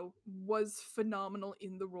 Bosco was phenomenal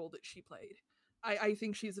in the role that she played. I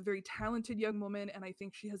think she's a very talented young woman, and I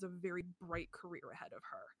think she has a very bright career ahead of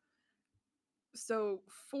her. So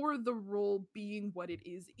for the role being what it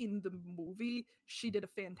is in the movie, she did a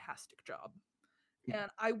fantastic job. And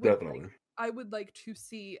I would like to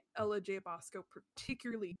see Ella J. Bosco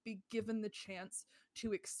particularly be given the chance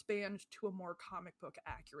to expand to a more comic book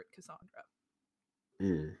accurate Cassandra.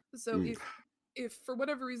 So if for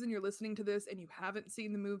whatever reason you're listening to this and you haven't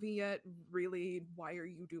seen the movie yet, really, why are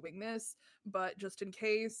you doing this? But just in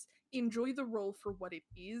case, enjoy the role for what it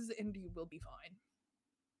is and you will be fine.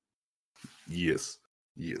 Yes.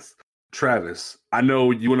 Travis, I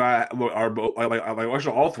know you and I are both like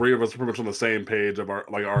actually all three of us are pretty much on the same page of our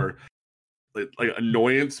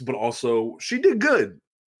annoyance, but also she did good.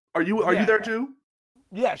 Are you there too?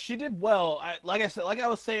 Yeah, she did well. Like I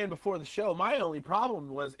was saying before the show, my only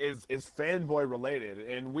problem is fanboy related,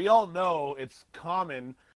 and we all know it's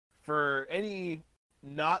common for any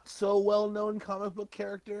not so well known comic book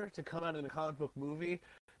character to come out in a comic book movie.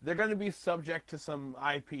 They're going to be subject to some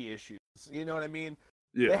IP issues. You know what I mean?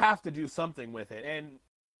 Yeah. They have to do something with it, and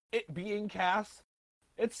it being Cass,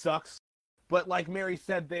 it sucks. But like Mary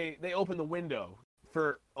said, they opened the window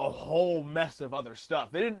for a whole mess of other stuff.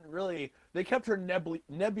 They kept her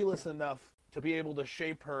nebulous enough to be able to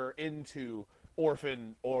shape her into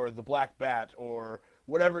Orphan or the Black Bat or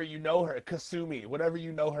whatever you know her, Kasumi, whatever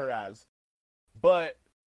you know her as. But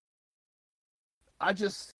I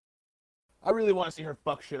really want to see her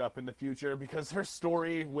fuck shit up in the future, because her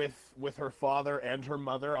story with her father and her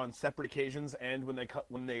mother on separate occasions and when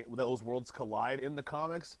those worlds collide in the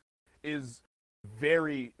comics is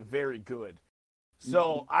very, very good.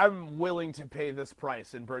 So I'm willing to pay this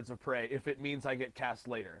price in Birds of Prey if it means I get cast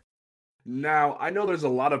later. Now, I know there's a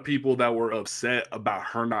lot of people that were upset about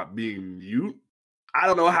her not being mute. I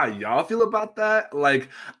don't know how y'all feel about that. Like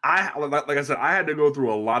I said, I had to go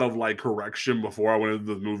through a lot of correction before I went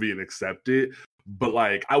into the movie and accept it. But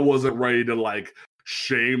I wasn't ready to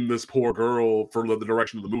shame this poor girl for the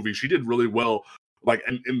direction of the movie. She did really well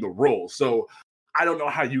in the role. So I don't know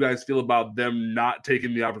how you guys feel about them not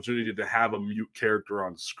taking the opportunity to have a mute character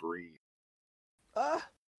on screen.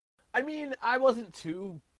 I mean, I wasn't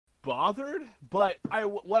too bothered, but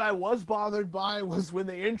what I was bothered by was when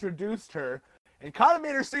they introduced her and kind of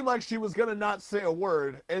made her seem like she was gonna not say a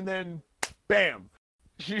word, and then bam,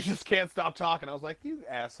 she just can't stop talking. I was like, you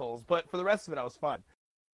assholes. But for the rest of it, I was fine.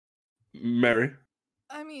 Mary?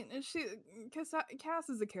 I mean, Cass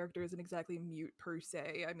as a character isn't exactly mute per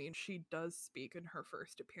se. I mean, she does speak in her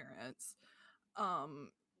first appearance.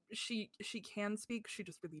 She can speak, she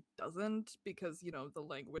just really doesn't, because, the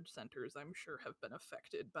language centers, I'm sure, have been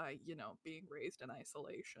affected by, being raised in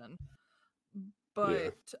isolation.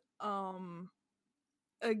 But,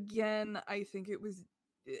 again, I think it was,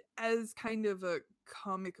 as kind of a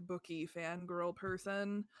comic booky fangirl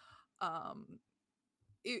person,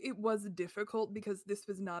 it was difficult because this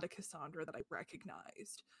was not a Cassandra that I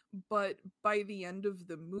recognized. But by the end of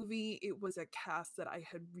the movie, it was a cast that I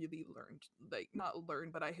had really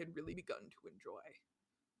but I had really begun to enjoy.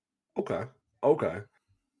 Okay.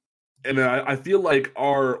 And I feel like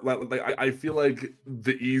I feel like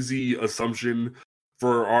the easy assumption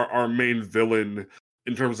for our main villain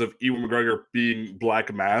in terms of Ewan McGregor being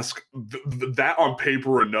Black Mask, that on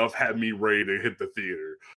paper enough had me ready to hit the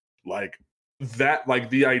theater.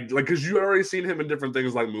 Because you already seen him in different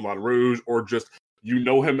things like Moulin Rouge, or just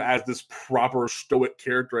him as this proper stoic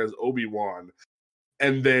character as Obi-Wan,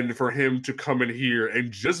 and then for him to come in here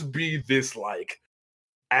and just be this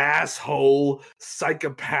asshole,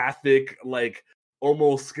 psychopathic,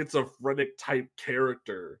 almost schizophrenic type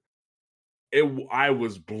character, I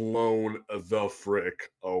was blown the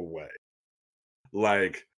frick away.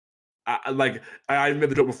 I made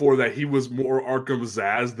the joke before that he was more Arkham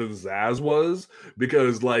Zaz than Zaz was,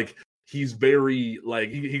 because he's very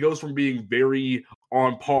he goes from being very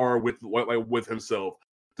on par with himself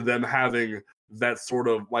to them having that sort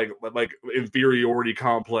of inferiority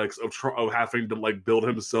complex of having to build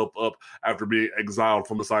himself up after being exiled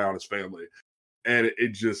from the Sionis family, and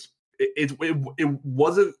it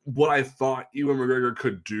wasn't what I thought Ewan McGregor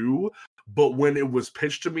could do. But when it was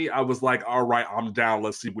pitched to me, I was like, all right, I'm down.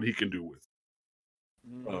 Let's see what he can do with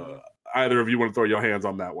it. either of you want to throw your hands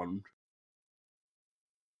on that one?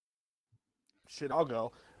 Shit, I'll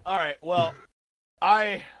go. All right. Well,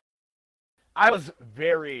 I was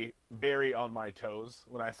very, very on my toes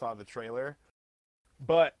when I saw the trailer,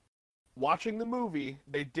 but watching the movie,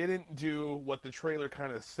 they didn't do what the trailer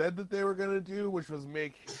kind of said that they were gonna do, which was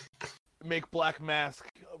make Black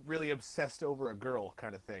Mask really obsessed over a girl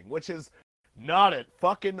kind of thing, which is not at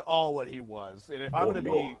fucking all what he was. And if I'm gonna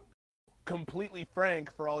be completely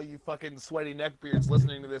frank for all you fucking sweaty neckbeards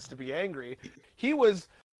listening to this to be angry, he was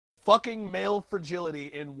fucking male fragility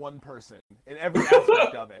in one person, in every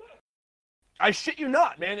aspect of it. I shit you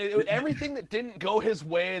not, man. Everything that didn't go his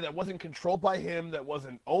way, that wasn't controlled by him, that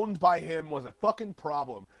wasn't owned by him, was a fucking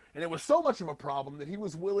problem. And it was so much of a problem that he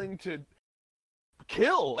was willing to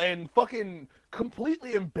kill and fucking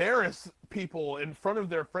completely embarrass people in front of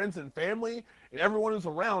their friends and family and everyone who's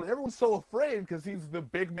around. Everyone's so afraid because he's the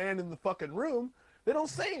big man in the fucking room, they don't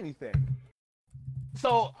say anything.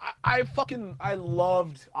 So I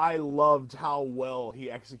loved how well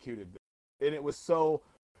he executed this. And it was so...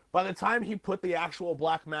 By the time he put the actual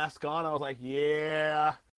Black Mask on, I was like,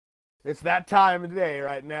 yeah, it's that time of day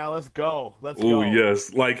right now. Let's go. Let's go. Oh,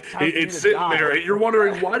 yes. Like, it's sitting there, and you're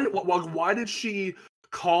wondering, why did she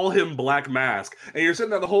call him Black Mask? And you're sitting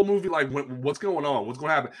there the whole movie like, what's going on? What's going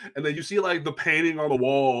to happen? And then you see, like, the painting on the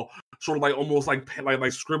wall, sort of like almost like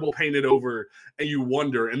scribble painted over, and you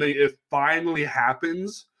wonder. And then it finally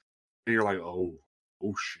happens, and you're like, oh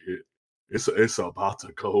shit. It's about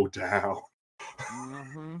to go down.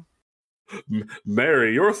 Mm-hmm.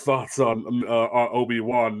 Mary, your thoughts on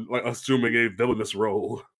Obi-Wan, like, assuming a villainous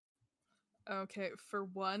role? Okay, for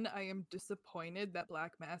one, I am disappointed that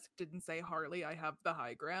Black Mask didn't say, Harley, I have the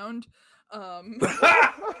high ground.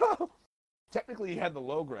 Technically, he had the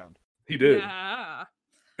low ground. He did. Yeah.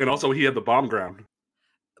 And also, he had the bomb ground.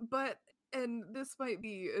 But, and this might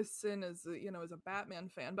be a sin as a Batman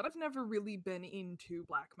fan, but I've never really been into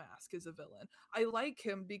Black Mask as a villain. I like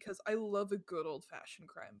him because I love a good old-fashioned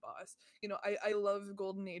crime boss. I love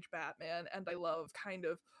Golden Age Batman, and I love kind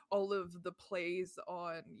of all of the plays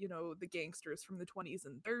on, the gangsters from the 20s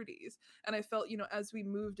and 30s. And I felt, as we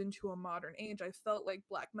moved into a modern age, I felt like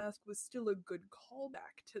Black Mask was still a good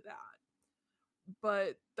callback to that.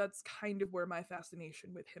 But that's kind of where my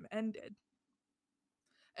fascination with him ended.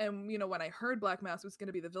 And, when I heard Black Mask was going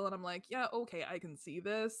to be the villain, I'm like, yeah, okay, I can see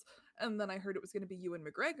this. And then I heard it was going to be Ewan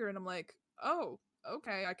McGregor, and I'm like, oh,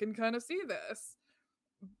 okay, I can kind of see this.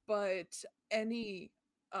 But any,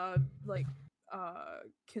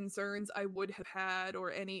 concerns I would have had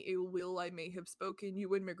or any ill will I may have spoken,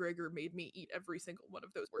 Ewan McGregor made me eat every single one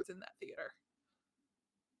of those words in that theater.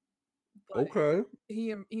 But okay.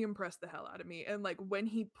 He impressed the hell out of me. And, like, when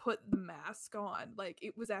he put the mask on, like,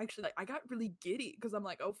 it was actually, like, I got really giddy because I'm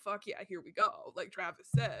like, oh, fuck yeah, here we go. Like Travis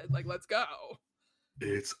said, like, let's go.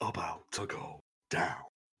 It's about to go down.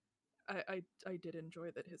 I did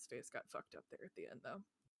enjoy that his face got fucked up there at the end, though.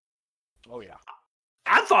 Oh, yeah.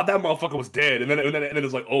 I thought that motherfucker was dead. And then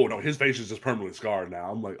it's like, oh, no, his face is just permanently scarred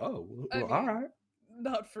now. I'm like, oh, well, all right.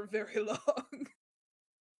 Not for very long.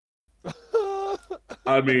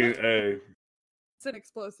 I mean, hey. It's an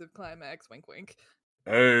explosive climax, wink wink.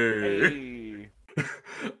 Hey.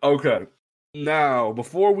 Okay. Now,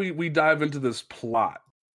 before we dive into this plot,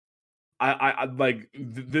 I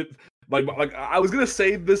I was gonna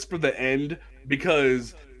save this for the end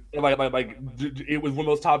because like it was one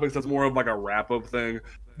of those topics that's more of like a wrap up thing.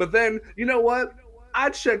 But then, you know what? I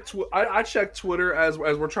checked Twitter as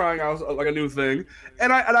we're trying out like a new thing,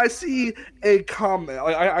 and I see a comment.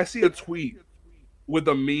 I see a tweet with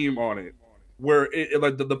a meme on it where it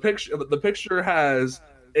like the picture has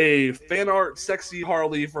a fan art sexy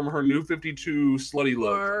Harley from her new 52 slutty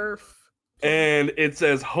look. Barf. And it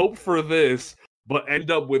says hope for this, but end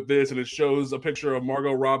up with this, and it shows a picture of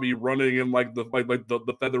Margot Robbie running in like the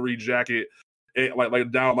feathery jacket,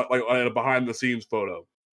 like down like a behind the scenes photo.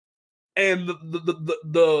 And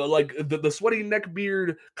the sweaty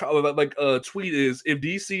neckbeard tweet is, if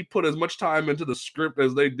DC put as much time into the script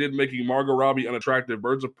as they did making Margot Robbie unattractive,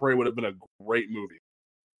 Birds of Prey would have been a great movie.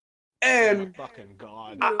 And oh, fucking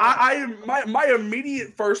God, my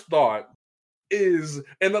immediate first thought is,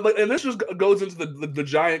 and this just goes into the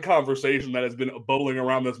giant conversation that has been bubbling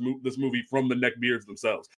around this movie from the neckbeards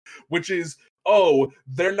themselves, which is, oh,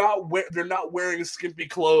 they're not wearing skimpy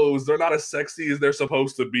clothes, they're not as sexy as they're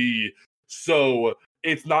supposed to be, so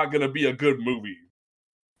it's not gonna be a good movie.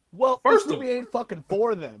 Well, first this movie ain't fucking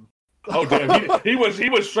for them. Oh damn, he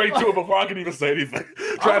was straight to it before I could even say anything.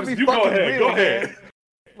 Travis, you go ahead.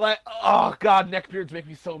 Like, oh god, neckbeards make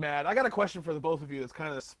me so mad. I got a question for the both of you that's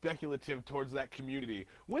kind of speculative towards that community.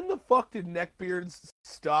 When the fuck did neckbeards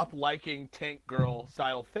stop liking tank girl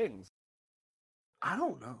style things? I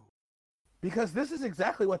don't know. Because this is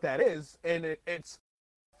exactly what that is, and it's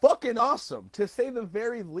fucking awesome, to say the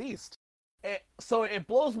very least. So it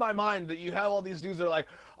blows my mind that you have all these dudes that are like,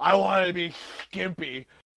 I want to be skimpy.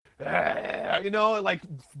 You know, like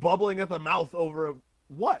bubbling at the mouth over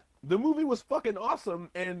what? The movie was fucking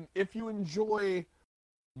awesome, and if you enjoy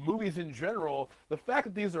movies in general, the fact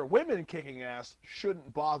that these are women kicking ass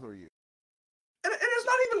shouldn't bother you. And it's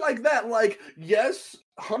not even like that. Like, yes,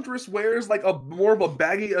 Huntress wears like a more of a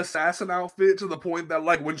baggy assassin outfit to the point that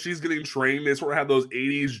like when she's getting trained, they sort of have those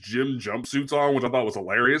 80s gym jumpsuits on, which I thought was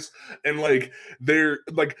hilarious. And like they're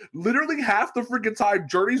like literally half the freaking time,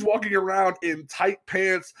 Journey's walking around in tight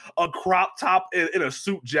pants, a crop top, and a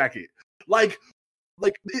suit jacket. Like,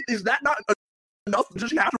 is that not enough? Does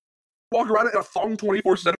she have to walk around in a thong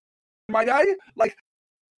 24/7, my guy? Like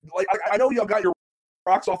I know y'all got your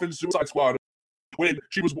rocks off in Suicide Squad when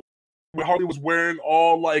Harley was wearing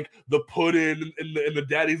all like the pudding and the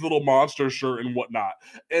daddy's little monster shirt and whatnot.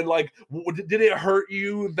 And like, did it hurt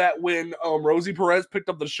you that when Rosie Perez picked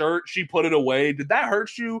up the shirt, she put it away? Did that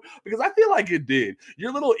hurt you? Because I feel like it did.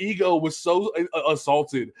 Your little ego was so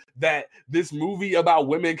assaulted that this movie about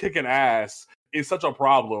women kicking ass is such a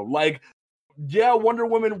problem. Like, yeah, Wonder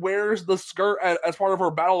Woman wears the skirt as part of her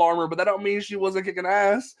battle armor, but that don't mean she wasn't kicking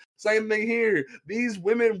ass. Same thing here. These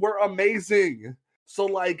women were amazing. So,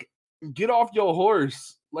 like, get off your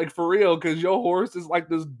horse. Like, for real, because your horse is like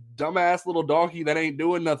this dumbass little donkey that ain't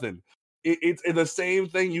doing nothing. It's the same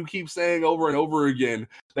thing you keep saying over and over again,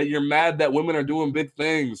 that you're mad that women are doing big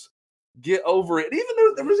things. Get over it. Even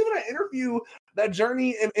there was even an interview that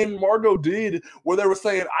Journey and Margot did where they were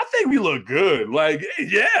saying, I think we look good. Like,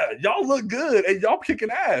 yeah, y'all look good and y'all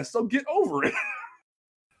kicking ass. So get over it.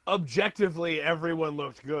 Objectively, everyone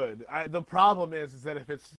looked good. The problem is that if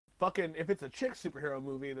it's a chick superhero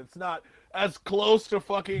movie that's not as close to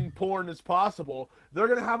fucking porn as possible, they're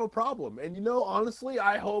gonna have a problem. And you know, honestly,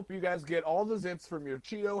 I hope you guys get all the zits from your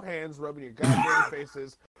Cheeto hands rubbing your goddamn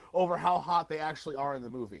faces over how hot they actually are in the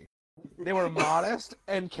movie. They were modest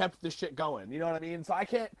and kept the shit going. You know what I mean? So I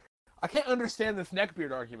can't understand this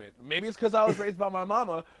neckbeard argument. Maybe it's because I was raised by my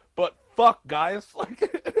mama, but fuck, guys. Like,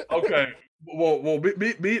 okay. Well,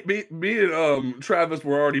 me and Travis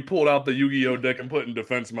were already pulled out the Yu-Gi-Oh deck and put in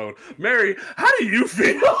defense mode. Mary, how do you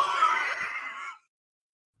feel?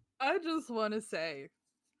 I just want to say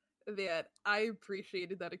that I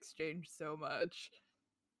appreciated that exchange so much.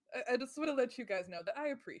 I just want to let you guys know that I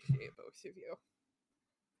appreciate both of you.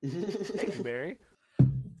 Thank you, Mary.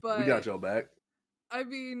 But we got y'all back. I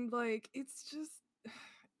mean, like, it's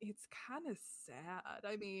kind of sad.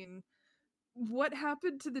 I mean, what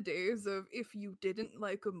happened to the days of if you didn't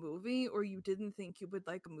like a movie or you didn't think you would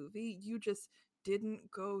like a movie, you just didn't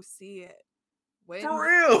go see it? For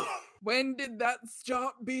real? When did that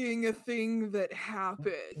stop being a thing that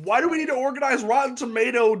happened? Why do we need to organize Rotten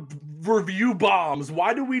Tomato review bombs?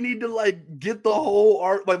 Why do we need to like get the whole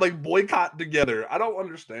art like boycott together? I don't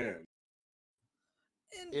understand.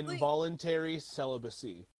 And, involuntary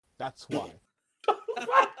celibacy. That's why. I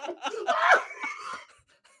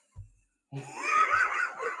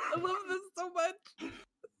love this so much.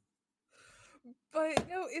 But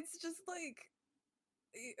no, it's just like,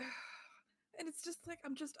 and it's just like,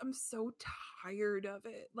 I'm so tired of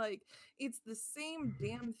it. Like, it's the same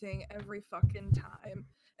damn thing every fucking time.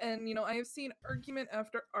 And, you know, I have seen argument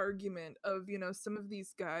after argument of, you know, some of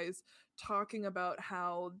these guys talking about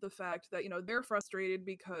how the fact that, you know, they're frustrated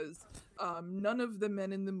because none of the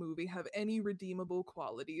men in the movie have any redeemable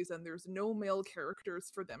qualities and there's no male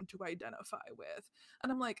characters for them to identify with.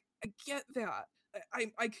 And I'm like, I get that.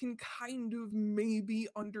 I can kind of maybe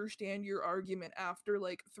understand your argument after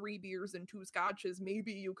like 3 beers and 2 scotches.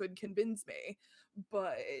 Maybe you could convince me.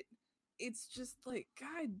 But it's just like,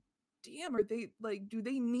 God damn, are they like, do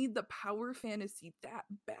they need the power fantasy that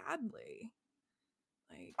badly?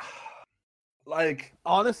 Like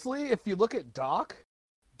honestly, if you look at Doc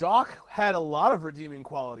had a lot of redeeming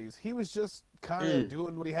qualities. He was just kind of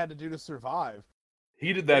doing what he had to do to survive.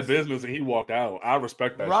 He did that business and he walked out. I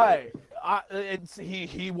respect that. Right.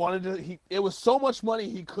 He wanted to. It was so much money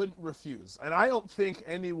he couldn't refuse, and I don't think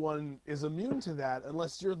anyone is immune to that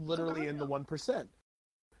unless you're literally in the 1%.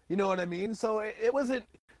 You know what I mean? So it wasn't.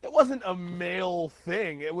 it wasn't a male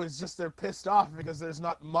thing. It was just they're pissed off because there's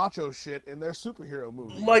not macho shit in their superhero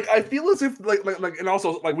movie. Like I feel as if and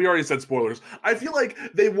also like we already said spoilers. I feel like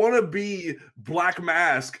they want to be Black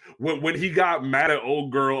Mask when he got mad at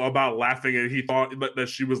old girl about laughing and he thought that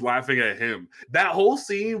she was laughing at him. That whole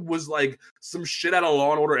scene was like some shit out of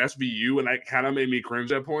Law and Order SVU, and that kind of made me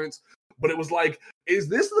cringe at points. But it was like, is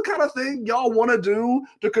this the kind of thing y'all want to do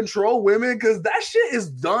to control women? Because that shit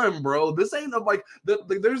is done, bro. This ain't like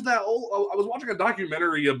there's that old. I was watching a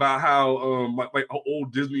documentary about how like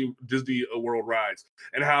old Disney World rides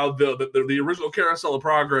and how the original Carousel of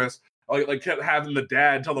Progress like kept having the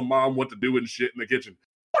dad tell the mom what to do and shit in the kitchen.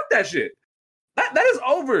 Fuck that shit. That is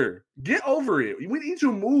over. Get over it. We need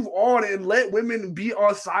to move on and let women be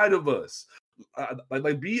on side of us.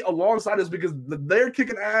 Be alongside us because they're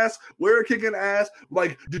kicking ass, we're kicking ass.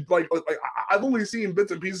 I've only seen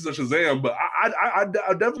bits and pieces of Shazam, but I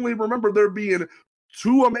definitely remember there being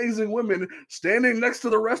two amazing women standing next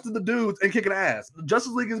to the rest of the dudes and kicking ass. The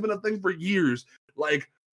Justice League has been a thing for years. Like,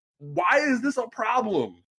 why is this a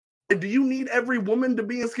problem? Do you need every woman to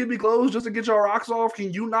be in skimpy clothes just to get your rocks off?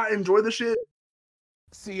 Can you not enjoy the shit?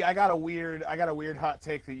 See, I got a weird hot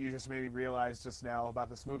take that you just made me realize just now about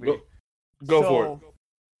this movie. Go for it.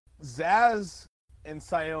 Zaz and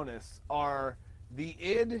Sionis are the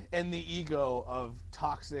id and the ego of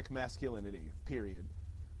toxic masculinity, period.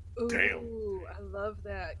 Ooh, Damn. I love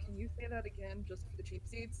that. Can you say that again just for the cheap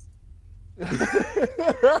seats?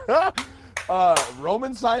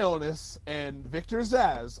 Roman Sionis and Victor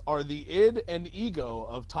Zaz are the id and ego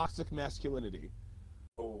of toxic masculinity.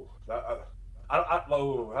 Oh, that's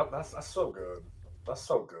so good. That's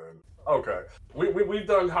so good. Okay, we've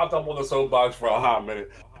done hopped up on the soapbox for a hot minute.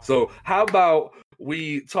 So how about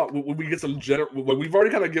we talk? We get some general. We've already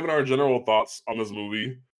kind of given our general thoughts on this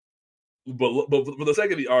movie, but for the sake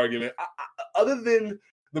of the argument, other than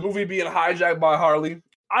the movie being hijacked by Harley,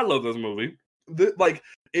 I love this movie.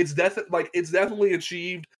 It's definitely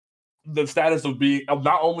achieved the status of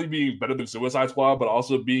not only being better than Suicide Squad, but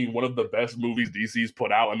also being one of the best movies DC's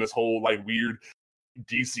put out in this whole like weird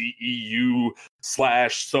DCEU /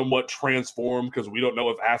 somewhat transformed, because we don't know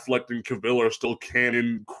if Affleck and Cavill are still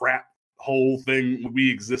canon crap whole thing we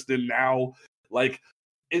exist in now. Like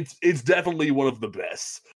it's definitely one of the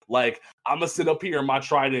best. Like I'm gonna sit up here in my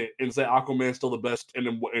trident and say Aquaman's still the best, and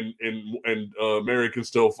Mary can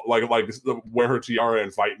still like wear her tiara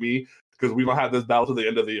and fight me, because we don't have this battle to the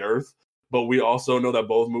end of the earth. But we also know that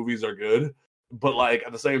both movies are good. But like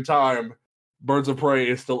at the same time, Birds of Prey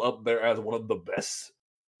is still up there as one of the best.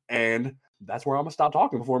 And that's where I'm going to stop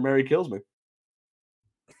talking before Mary kills me.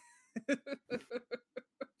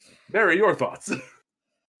 Mary, your thoughts?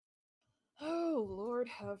 Oh, Lord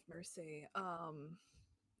have mercy.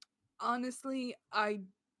 Honestly, I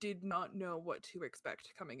did not know what to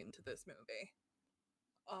expect coming into this movie.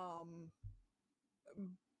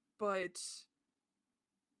 But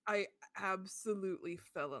I absolutely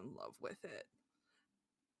fell in love with it.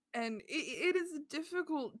 And it is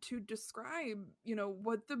difficult to describe,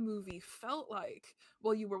 what the movie felt like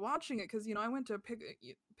while you were watching it, because I went to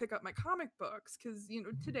pick up my comic books, because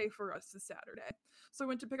today for us is Saturday, so I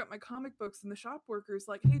went to pick up my comic books, and the shop worker's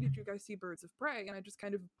like, "Hey, did you guys see Birds of Prey?" And I just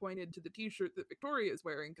kind of pointed to the T-shirt that Victoria is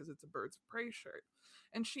wearing because it's a Birds of Prey shirt,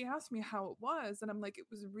 and she asked me how it was, and I'm like, it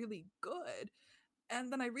was really good. And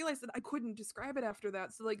then I realized that I couldn't describe it after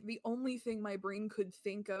that. So like the only thing my brain could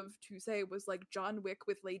think of to say was like John Wick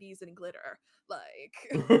with ladies and glitter. Like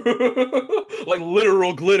like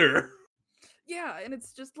literal glitter. Yeah, and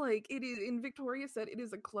it's just like it is, and Victoria said it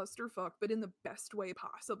is a clusterfuck, but in the best way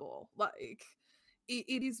possible. Like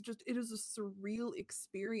it is a surreal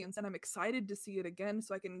experience, and I'm excited to see it again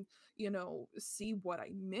so I can see what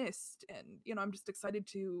I missed. And I'm just excited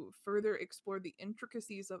to further explore the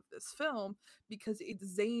intricacies of this film, because it's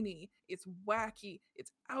zany, it's wacky,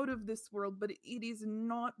 it's out of this world, but it is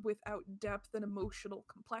not without depth and emotional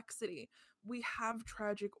complexity. We have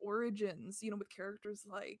tragic origins, with characters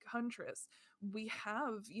like Huntress. We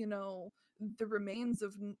have the remains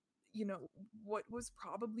of what was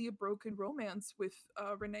probably a broken romance with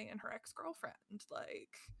Renee and her ex-girlfriend.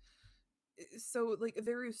 So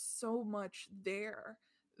there is so much there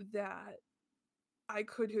that I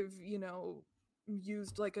could have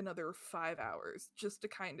used like another 5 hours just to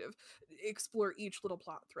kind of explore each little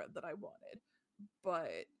plot thread that I wanted.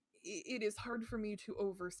 But it is hard for me to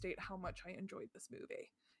overstate how much I enjoyed this movie.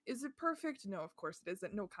 Is it perfect? No, of course it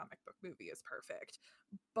isn't. No comic book movie is perfect.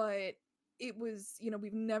 But it was,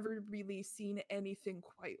 we've never really seen anything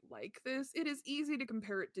quite like this. It is easy to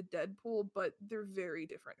compare it to Deadpool, but they're very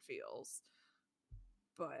different feels.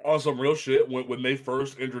 But On some real shit, when they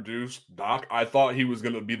first introduced Doc, I thought he was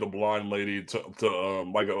gonna be the blonde lady to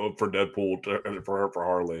for Deadpool for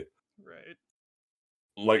Harley. right.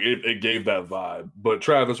 Like it gave that vibe. But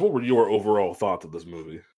Travis, what were your overall thoughts of this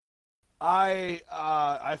movie? I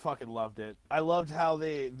fucking loved it. I loved how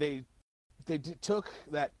they took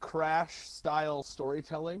that Crash style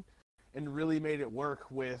storytelling and really made it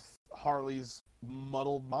work with Harley's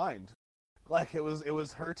muddled mind. Like it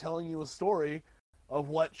was her telling you a story of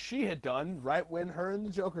what she had done right when her and the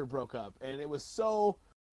Joker broke up, and it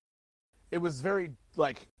was very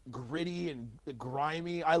like gritty and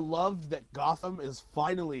grimy. I loved that Gotham is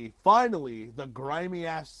finally the grimy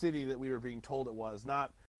ass city that we were being told it was,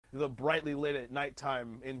 not the brightly lit at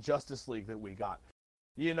nighttime in Justice League that we got.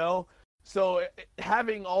 You know? So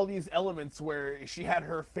having all these elements where she had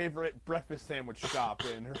her favorite breakfast sandwich shop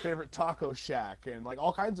and her favorite taco shack and like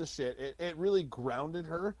all kinds of shit, it really grounded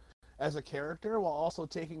her as a character while also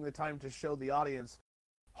taking the time to show the audience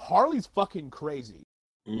Harley's fucking crazy.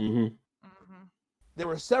 Mm-hmm. Mm-hmm. There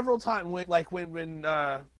were several times when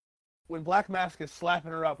Black Mask is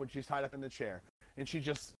slapping her up when she's tied up in the chair and she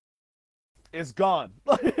just is gone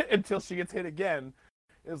until she gets hit again.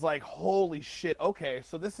 It's like, holy shit, okay,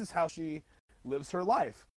 so this is how she lives her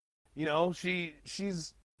life. You know,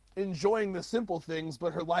 she's enjoying the simple things,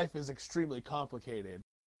 but her life is extremely complicated.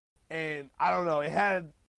 And I don't know,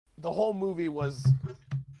 the whole movie was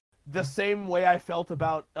the same way I felt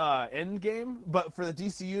about Endgame, but for the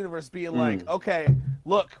DC universe being like, okay,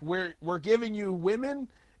 look, we're giving you women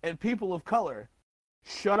and people of color.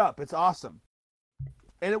 Shut up, it's awesome.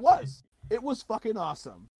 And it was fucking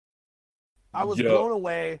awesome. I was blown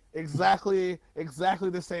away exactly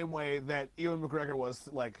the same way that Ewan McGregor was,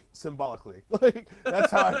 like, symbolically. Like,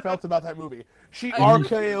 that's how I felt about that movie. She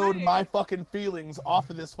RKO'd my fucking feelings off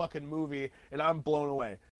of this fucking movie, and I'm blown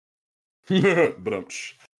away.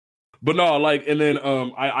 But no, like, and then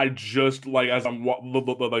I just like as I'm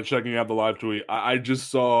like checking out the live tweet, I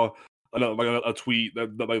just saw a tweet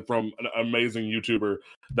that like from an amazing YouTuber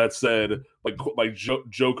that said like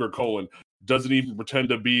Joker doesn't even pretend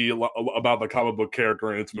to be about the comic book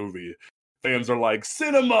character in its movie. Fans are like,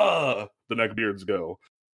 cinema. The neckbeards go.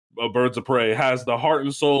 Birds of Prey has the heart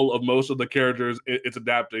and soul of most of the characters it's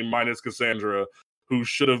adapting, minus Cassandra, who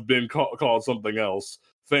should have been called something else.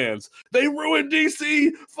 Fans, they ruined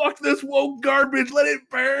DC. Fuck this woke garbage. Let it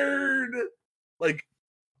burn. Like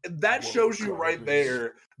that shows you right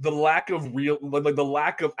there the lack of the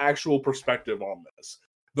lack of actual perspective on this.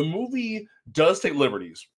 The movie does take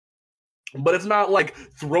liberties, but it's not like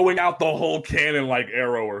throwing out the whole canon like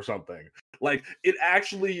Arrow or something. Like, it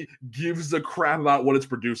actually gives a crap about what it's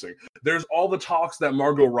producing. There's all the talks that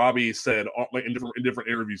Margot Robbie said like in different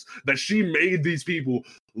interviews that she made these people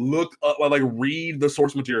look up, like read the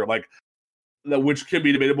source material, like which can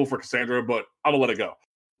be debatable for Cassandra, but I'm gonna let it go.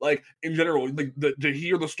 Like in general, like to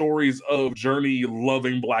hear the stories of Journey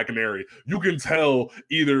loving Black Canary, you can tell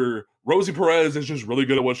either Rosie Perez is just really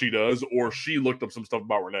good at what she does, or she looked up some stuff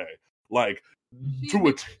about Renee. Like She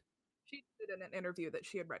did in an interview that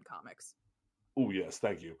she had read comics. Oh yes,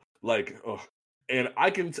 thank you. Like, and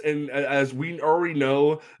as we already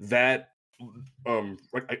know that,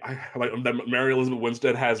 that Mary Elizabeth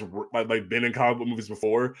Winstead has like been in comic book movies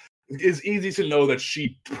before. It's easy to know that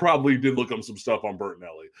she probably did look up some stuff on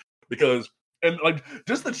Bertinelli because, and like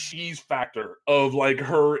just the cheese factor of like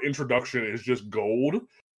her introduction is just gold.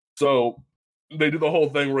 So they do the whole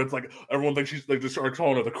thing where it's like everyone thinks she's like just start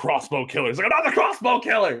calling her the crossbow killer. It's like, I'm not the crossbow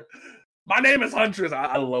killer. My name is Huntress.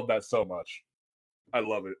 I love that so much. I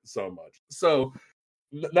love it so much. So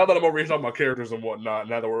now that I'm over here talking about characters and whatnot,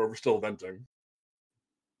 now that we're still venting,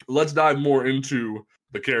 let's dive more into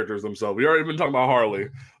the characters themselves. We already been talking about Harley,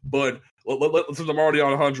 but since I'm already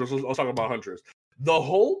on Huntress, let's talk about Huntress. The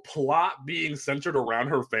whole plot being centered around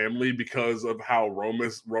her family because of how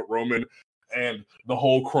Roman and the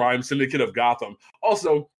whole crime syndicate of Gotham.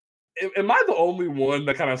 Also, am I the only one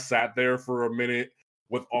that kind of sat there for a minute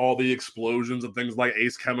with all the explosions and things like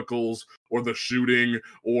Ace Chemicals or the shooting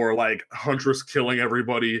or like Huntress killing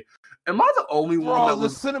everybody? Am I the only one that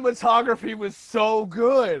was... The cinematography was so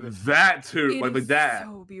good. That too. It like is that.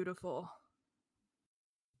 So beautiful.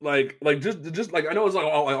 Like just like I know it's like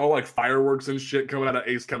all like fireworks and shit coming out of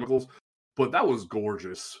Ace Chemicals, but that was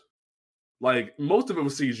gorgeous. Like most of it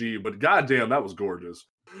was CG, but goddamn, that was gorgeous.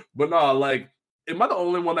 But no, like, am I the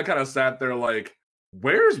only one that kind of sat there like,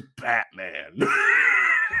 where's Batman?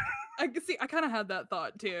 I kind of had that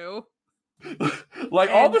thought too. Like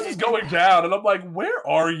all this is going down, and I'm like, where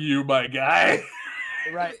are you, my guy?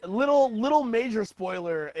 Right. Little major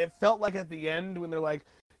spoiler. It felt like at the end when they're like,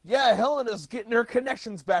 yeah, Helena's getting her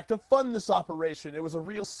connections back to fund this operation. It was a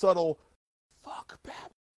real subtle fuck Batman.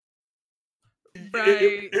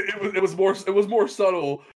 Right. It was more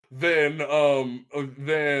subtle than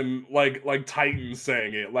like Titans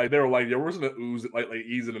saying it. Like they were like, yeah, we're just gonna ooze it, like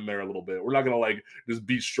easing in there a little bit. We're not gonna like just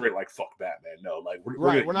be straight like fuck Batman. No, like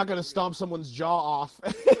we're not gonna stomp someone's jaw off.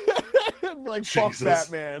 Like fuck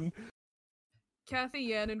Batman. Kathy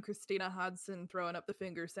Yan and Christina Hodson throwing up the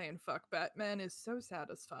finger saying fuck Batman is so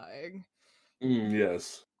satisfying.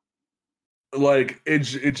 Yes. Like it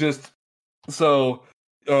just so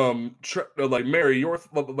like Mary, your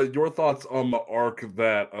thoughts on the arc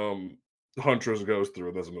that Huntress goes through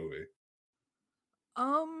in this movie.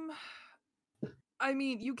 I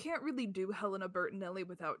mean, you can't really do Helena Bertinelli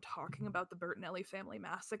without talking about the Bertinelli family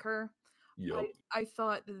massacre. Yep. I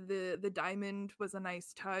thought the diamond was a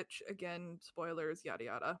nice touch. Again, spoilers, yada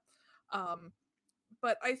yada.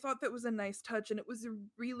 But I thought that was a nice touch, and it was a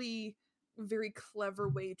really very clever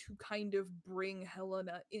way to kind of bring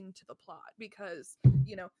Helena into the plot because,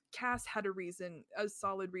 you know, Cass had a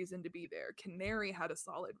solid reason to be there. Canary had a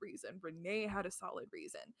solid reason. Renee had a solid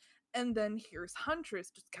reason. And then here's Huntress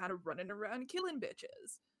just kind of running around killing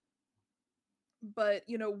bitches. But,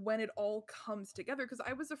 you know, when it all comes together, because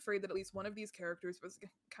I was afraid that at least one of these characters was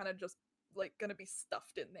kind of just like gonna be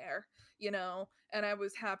stuffed in there, you know, and I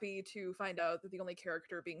was happy to find out that the only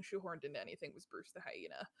character being shoehorned into anything was Bruce the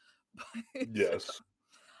Hyena. But, yes.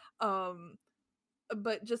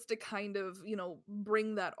 But just to kind of, you know,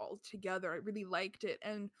 bring that all together, I really liked it.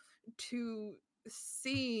 And to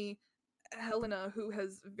see Helena, who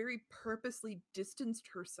has very purposely distanced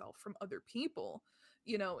herself from other people,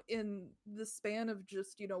 you know, in the span of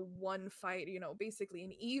just, you know, one fight, you know, basically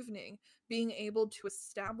an evening, being able to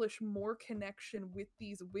establish more connection with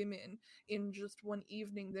these women in just one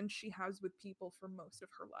evening than she has with people for most of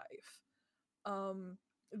her life.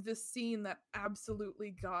 The scene that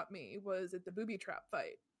absolutely got me was at the booby trap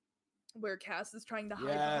fight, where Cass is trying to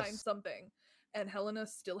hide behind something, and Helena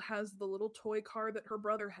still has the little toy car that her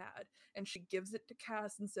brother had, and she gives it to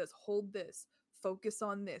Cass and says, hold this, focus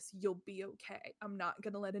on this, you'll be okay. I'm not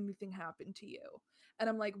gonna let anything happen to you. And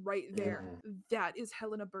I'm like, right there, that is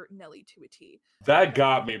Helena Bertinelli to a T. That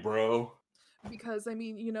got me, bro. Because, I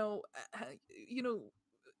mean, you know,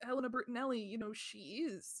 Helena Bertinelli, you know, she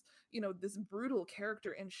is, you know, this brutal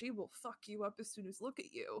character, and she will fuck you up as soon as look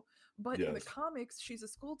at you. But in the comics, she's a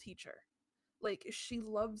school teacher. Like, she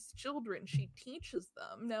loves children. She teaches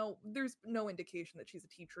them. Now, there's no indication that she's a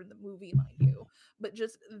teacher in the movie, mind you. But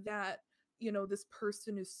just that, you know, this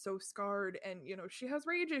person is so scarred, and, you know, she has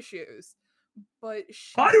rage issues. But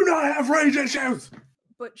I do not have rage issues!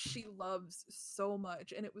 But she loves so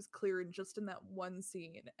much, and it was clear just in that one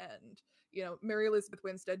scene. And, you know, Mary Elizabeth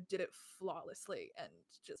Winstead did it flawlessly, and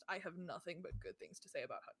just, I have nothing but good things to say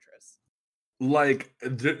about Huntress. Like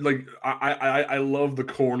I love the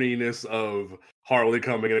corniness of Harley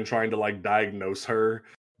coming in and trying to like diagnose her,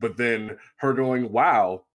 but then her going,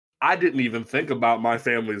 wow, I didn't even think about my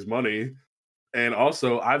family's money, and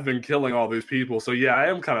also I've been killing all these people, so yeah, I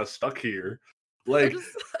am kind of stuck here. Like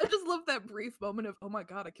I just love that brief moment of, oh my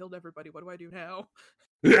god, I killed everybody, what do I do now?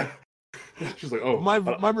 Yeah. She's like, oh, my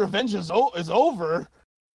revenge is over.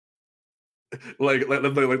 I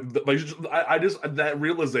just that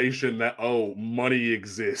realization that, oh, money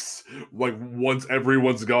exists, like once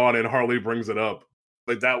everyone's gone and Harley brings it up,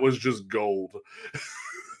 like that was just gold.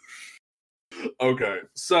 Okay,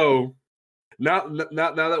 so now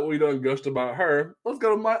that we done gushed about her, let's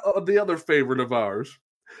go to the other favorite of ours,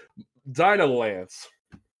 Dinah Lance.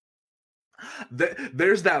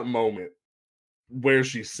 There's that moment where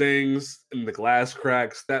she sings and the glass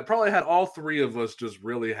cracks that probably had all three of us just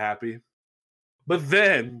really happy. But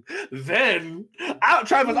then, Travis, I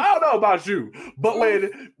don't know about you, but when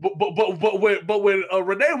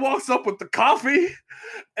Renee walks up with the coffee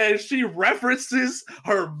and she references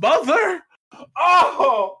her mother,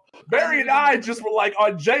 oh, Mary and I just were like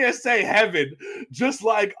on JSA heaven, just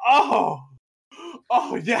like, oh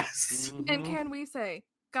yes. And can we say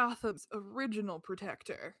Gotham's original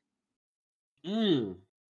protector? Oh,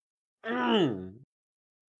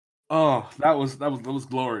 that was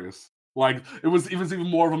glorious. Like, it was even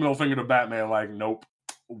more of a middle finger to Batman. Like, nope,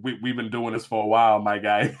 we've been doing this for a while, my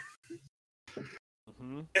guy.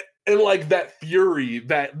 And like that fury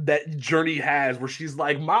that Journey has, where she's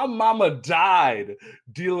like, my mama died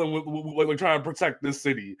dealing with trying to protect this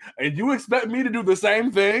city, and you expect me to do the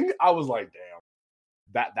same thing? I was like,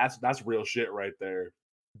 damn, that's real shit right there.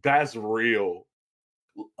 That's real.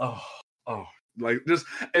 Oh. Like, just,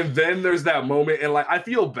 and then there's that moment, and like I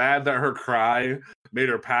feel bad that her cry made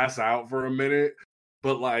her pass out for a minute,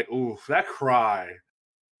 but like, ooh, that cry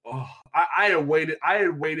Oh, I had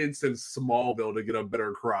waited since Smallville to get a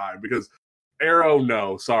better cry because Arrow,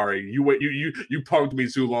 no, sorry, you punked me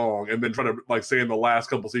too long, and then try to like say in the last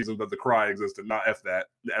couple seasons that the cry existed. Not f that,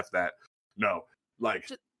 no, like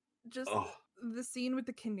just oh. The scene with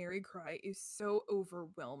the canary cry is so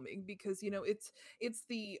overwhelming because it's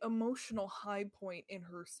the emotional high point in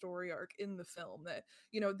her story arc in the film that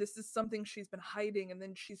this is something she's been hiding and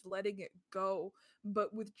then she's letting it go,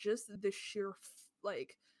 but with just the sheer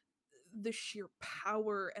like the sheer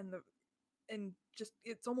power and just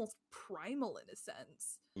it's almost primal in a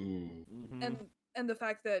sense. Mm-hmm. And the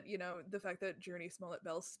fact that Journey Smollett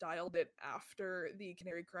Bell styled it after the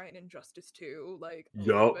Canary Cry in Injustice 2, like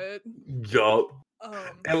yup.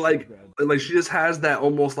 And like she just has that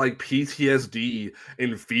almost like PTSD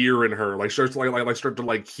and fear in her. Like starts to start to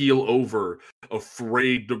like keel over,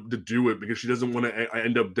 afraid to do it because she doesn't want to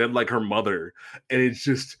end up dead like her mother. And it's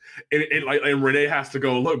just and Renee has to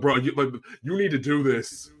go, look, bro, you need to do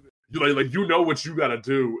this. You know what you gotta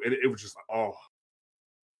do. And it was just like,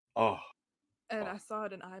 oh. And I saw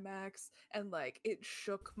it in IMAX, and like it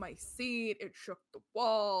shook my seat, it shook the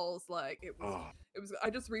walls, like it was. I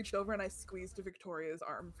just reached over and I squeezed Victoria's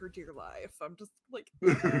arm for dear life. I'm just like,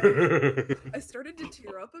 I started to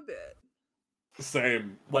tear up a bit.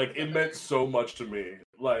 Same. Like it meant so much to me.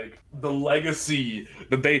 Like the legacy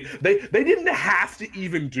that they didn't have to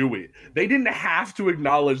even do it. They didn't have to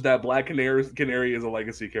acknowledge that Black Canary is a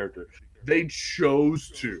legacy character. They chose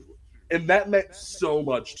to. And that meant so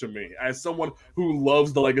much to me as someone who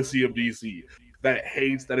loves the legacy of DC, that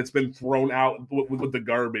hates that it's been thrown out with the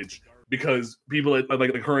garbage because people like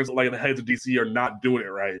the current like the heads of DC are not doing it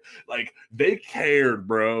right. Like they cared,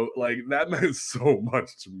 bro. Like that meant so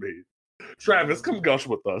much to me. Travis, come gush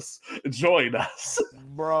with us. Join us,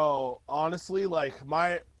 bro. Honestly, like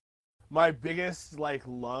my biggest like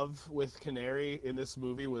love with Canary in this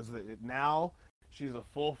movie was that now she's a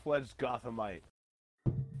full-fledged Gothamite.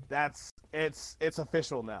 It's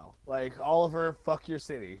official now. Like, Oliver, fuck your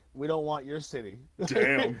city. We don't want your city.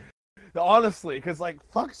 Damn. Honestly, because like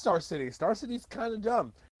fuck Star City. Star City's kind of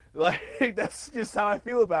dumb. Like that's just how I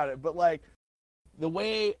feel about it. But like the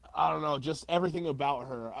way, I don't know, just everything about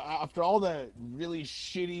her after all the really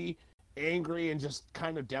shitty, angry, and just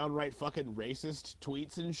kind of downright fucking racist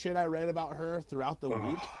tweets and shit I read about her throughout the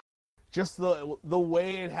week. Just the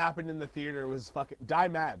way it happened in the theater was fucking die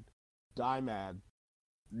mad.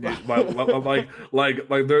 There's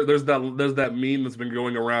that meme that's been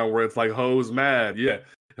going around where it's like hoes mad, yeah,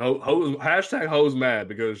 hashtag hoes mad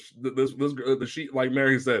because she, like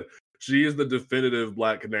Mary said, she is the definitive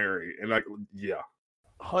Black Canary, and like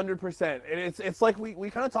 100%. And it's like we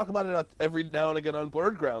kind of talk about it every now and again on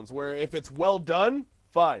Blurred Grounds, where if it's well done,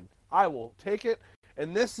 fine, I will take it.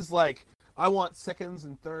 And this is like I want seconds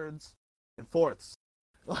and thirds and fourths.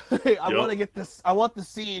 I want to get this. I want the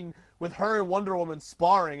scene with her and Wonder Woman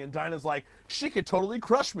sparring, and Dinah's like, she could totally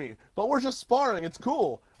crush me, but we're just sparring. It's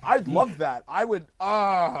cool. I'd love that. I would.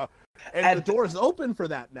 And the door's open for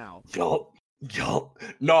that now. Yup.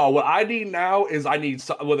 No, what I need now is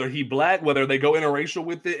whether he Black, whether they go interracial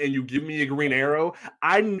with it, and you give me a Green Arrow.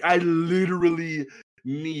 I literally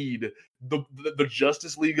need the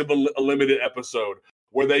Justice League of a limited episode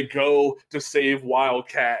where they go to save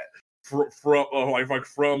Wildcat from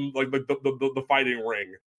the fighting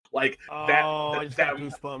ring, like that. I just got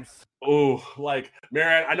goosebumps. Oh, like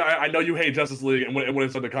Marianne, I know you hate Justice League and when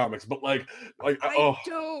it's in the comics, but like I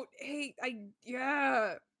don't hate.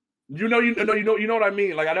 You know what I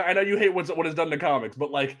mean. Like I know you hate what is done in the comics, but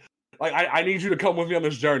like I need you to come with me on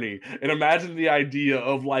this journey and imagine the idea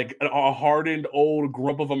of like a hardened old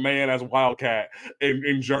grump of a man as Wildcat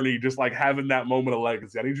in Journey, just like having that moment of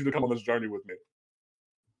legacy. I need you to come on this journey with me.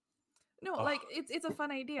 No, like it's a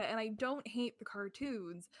fun idea, and I don't hate the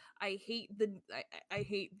cartoons. I hate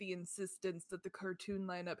the insistence that the cartoon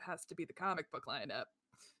lineup has to be the comic book lineup.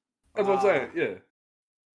 That's what I'm saying. Yeah.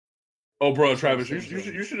 Oh, bro, Travis, you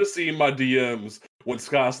should have seen my DMs when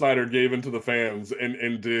Scott Snyder gave into the fans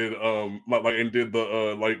and did the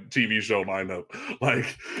TV show lineup.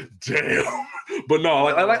 Like, damn. But no,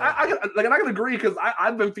 I can agree because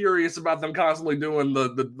I've been furious about them constantly doing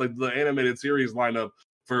the animated series lineup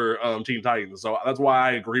for Teen Titans. So that's why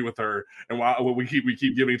I agree with her and why we keep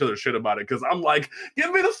giving each other shit about it, because I'm like,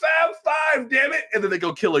 give me the Fab Five, damn it! And then they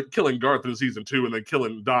go killing Garth in season 2 and then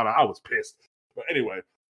killing Donna. I was pissed. But anyway.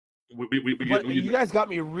 You guys got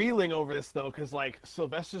me reeling over this though, because like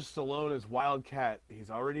Sylvester Stallone is Wildcat. He's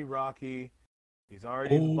already Rocky. He's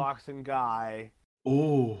already the boxing guy.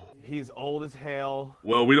 Oh, he's old as hell.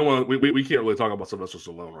 Well, we don't want we can't really talk about Sylvester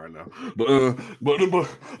Stallone right now.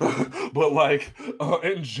 But like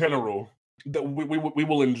in general, that we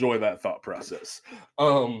will enjoy that thought process.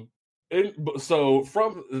 So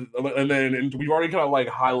from and then we've already kind of like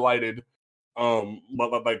highlighted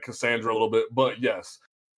like Cassandra a little bit, but yes,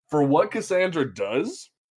 for what Cassandra does,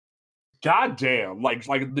 goddamn, like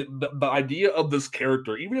the idea of this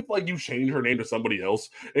character, even if like you change her name to somebody else,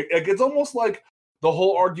 it's almost like the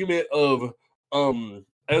whole argument of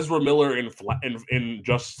Ezra Miller in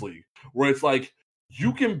Justice League, where it's like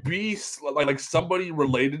you can be like somebody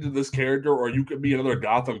related to this character, or you could be another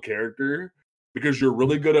Gotham character because you're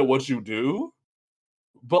really good at what you do,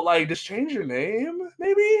 but like just change your name,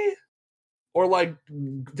 maybe, or like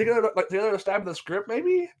take another stab at the script,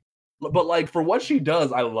 maybe. But like for what she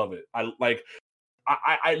does, I love it. I'm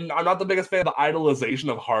not the biggest fan of the idolization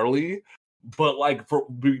of Harley, but like for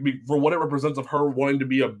what it represents of her wanting to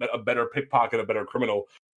be a better pickpocket, a better criminal,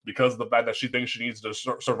 because of the fact that she thinks she needs to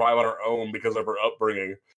survive on her own because of her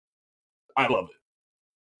upbringing. I love it.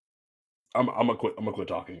 I'm gonna quit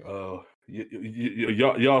talking.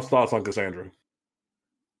 Y'all's thoughts on Cassandra?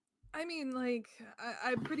 I mean, like,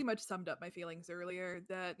 I pretty much summed up my feelings earlier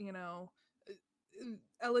that, you know,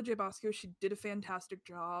 Ella J. Bosco, she did a fantastic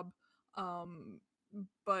job.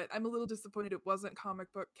 But I'm a little disappointed it wasn't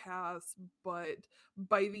comic book cast, but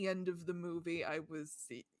by the end of the movie I was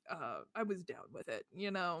down with it,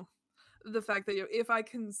 you know. The fact that, you know, if I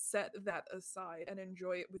can set that aside and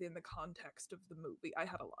enjoy it within the context of the movie, I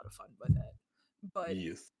had a lot of fun with it. But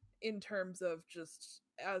yes, in terms of just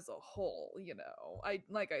as a whole, you know,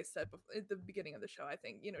 like I said at the beginning of the show, I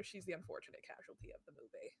think, you know, she's the unfortunate casualty of the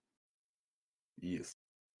movie. Yes.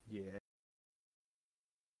 Yeah.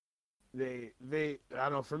 They I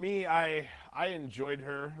don't know, for me, I enjoyed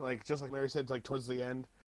her, like, just like Larry said, like towards the end.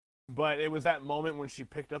 But it was that moment when she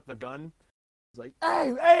picked up the gun. It's like,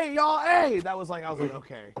 hey, y'all, hey! That was like, I was like,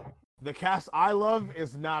 okay. The cast I love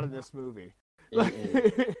is not in this movie. It's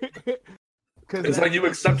like you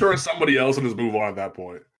accept her as somebody else and just move on at that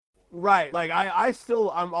point. Right. Like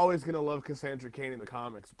I'm always gonna love Cassandra Cain in the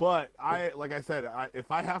comics. But like I said, if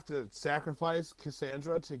I have to sacrifice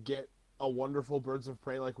Cassandra to get a wonderful Birds of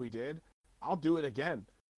Prey like we did, I'll do it again.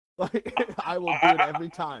 Like I will do it every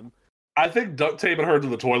time. I think duct taping her to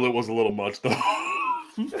the toilet was a little much, though.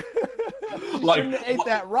 Like, shouldn't have ate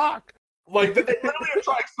that rock. Like they literally are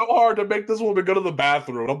trying so hard to make this woman go to the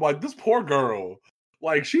bathroom. I'm like, this poor girl.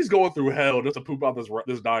 Like she's going through hell just to poop out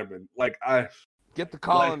this diamond. Like get the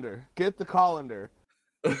colander. Like, get the colander.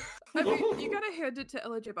 I mean, you gotta hand it to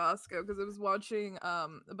Ella J. Bosco, because I was watching a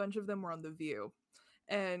bunch of them were on The View,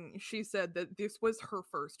 and she said that this was her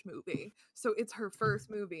first movie. So it's her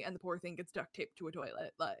first movie, and the poor thing gets duct taped to a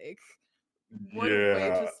toilet. Like, what a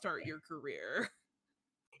way to start your career.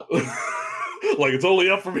 Like, it's only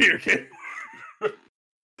up from here, kid.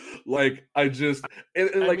 Like, I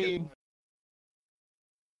mean,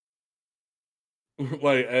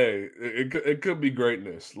 like, hey, it could be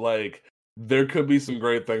greatness. Like, there could be some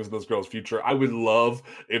great things in this girl's future. I would love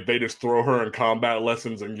if they just throw her in combat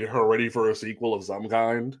lessons and get her ready for a sequel of some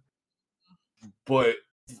kind. But,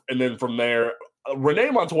 and then from there, Renee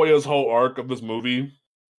Montoya's whole arc of this movie,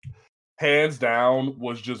 hands down,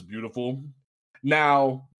 was just beautiful.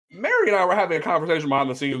 Now, Mary and I were having a conversation behind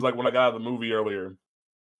the scenes, like when I got out of the movie earlier.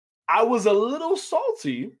 I was a little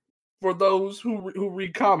salty, for those who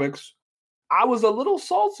read comics. I was a little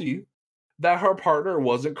salty that her partner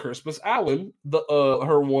wasn't Crispus Allen,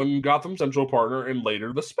 her one Gotham Central partner, and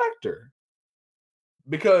later the Spectre,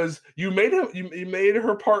 because you made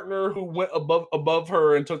her partner who went above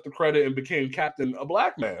her and took the credit and became Captain a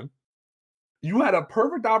black man. You had a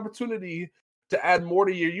perfect opportunity to add more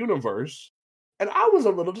to your universe. And I was a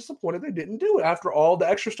little disappointed they didn't do it after all the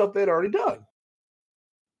extra stuff they'd already done.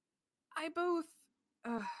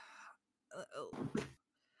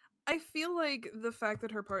 I feel like the fact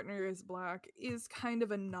that her partner is black is kind of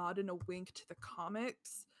a nod and a wink to the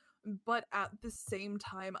comics, but at the same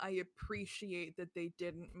time, I appreciate that they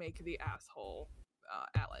didn't make the asshole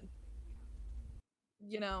Alan.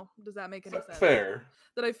 You know, does that make any sense? Fair.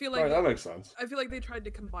 That I feel like that makes sense. I feel like they tried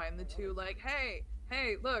to combine the two. Like, hey,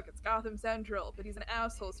 look, it's Gotham Central, but he's an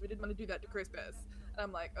asshole, so we didn't want to do that to Crispus. And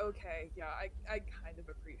I'm like, okay, yeah, I kind of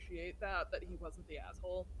appreciate that he wasn't the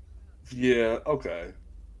asshole. Yeah, okay.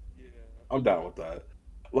 Yeah, I'm down with that.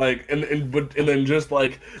 Like, and then just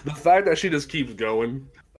like the fact that she just keeps going.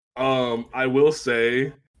 I will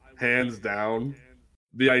say, hands down,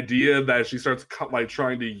 the idea that she starts like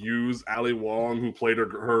trying to use Ali Wong, who played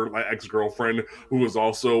her like ex-girlfriend, who was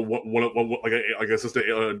also one of like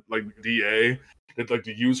assistant like DA, like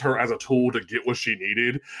to use her as a tool to get what she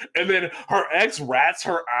needed, and then her ex rats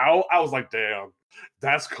her out. I was like, damn,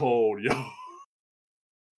 that's cold, yo.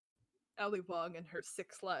 Ali Wong and her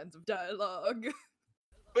 6 lines of dialogue.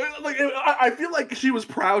 Like, I feel like she was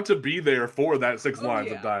proud to be there for that 6 Oh, lines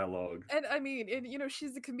of yeah. dialogue. And I mean,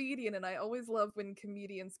 she's a comedian, and I always love when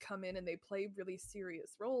comedians come in and they play really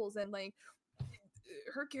serious roles. And like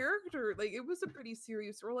her character, like it was a pretty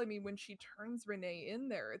serious role. I mean, when she turns Renee in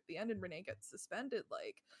there at the end and Renee gets suspended,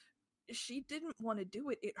 like she didn't want to do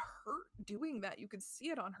it. It hurt doing that. You could see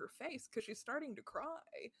it on her face because she's starting to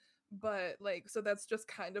cry. But like, so that's just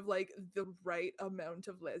kind of like the right amount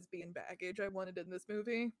of lesbian baggage I wanted in this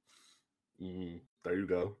movie. There you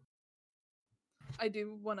go. I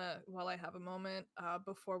do want to, while I have a moment,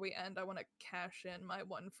 before we end, I want to cash in my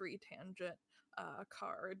one free tangent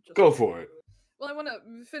card. Go for it. Well, I want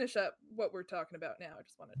to finish up what we're talking about now. I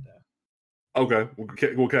just wanted to. Okay,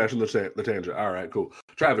 we'll cash in the tangent. All right, cool.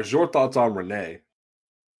 Travis, your thoughts on Renee?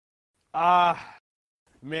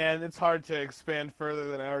 Man, it's hard to expand further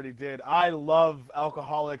than I already did. I love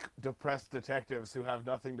alcoholic, depressed detectives who have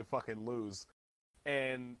nothing to fucking lose.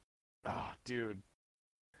 And, dude.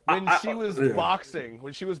 When she was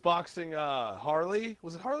boxing Harley,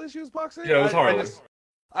 was it Harley she was boxing? Yeah, it was Harley.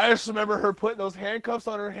 I just remember her putting those handcuffs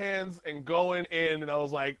on her hands and going in, and I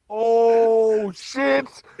was like, oh, shit.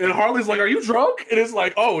 And Harley's like, are you drunk? And it's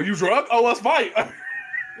like, oh, you drunk? Oh, let's fight.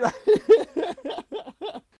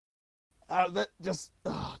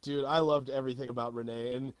 Dude, I loved everything about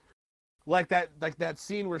Renee. And like that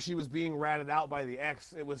scene where she was being ratted out by the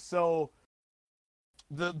ex, it was so...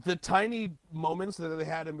 The tiny moments that they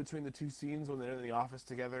had in between the two scenes when they're in the office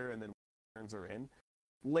together and then turns her in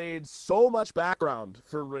laid so much background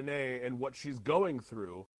for Renee and what she's going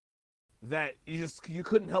through that you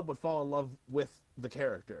couldn't help but fall in love with the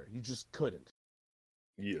character. You just couldn't.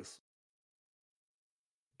 Yes.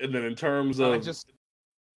 And then in terms of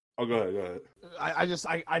go ahead.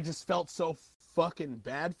 I just felt so fucking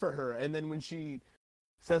bad for her. And then when she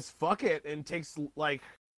says fuck it and takes, like,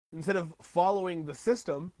 instead of following the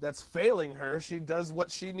system that's failing her, she does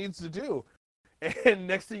what she needs to do. And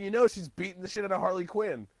next thing you know, she's beating the shit out of Harley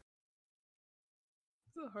Quinn.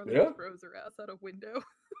 So Harley throws her ass out a window.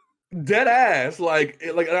 Dead ass. Like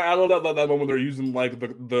I love that moment they're using like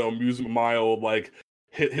the amusement mile, like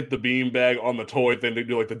hit the beanbag on the toy thing. They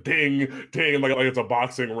do like the ding ding, like it's a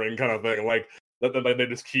boxing ring kind of thing. Like they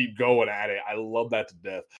just keep going at it. I love that to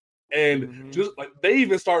death. And just like they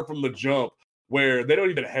even start from the jump where they don't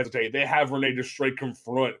even hesitate. They have Renee just straight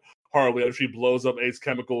confront Harley as she blows up Ace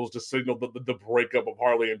Chemicals to signal the breakup of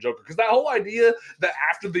Harley and Joker. Because that whole idea that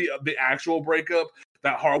after the actual breakup,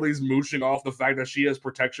 that Harley's mooching off the fact that she has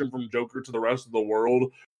protection from Joker to the rest of the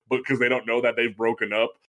world, but because they don't know that they've broken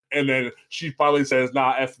up. And then she finally says,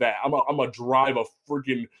 nah, F that. I'm gonna drive a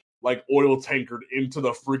freaking like oil tanker into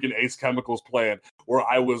the freaking Ace Chemicals plant where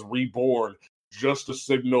I was reborn, just to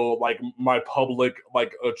signal like my public,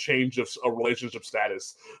 like a change of a relationship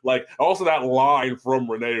status. Like also that line from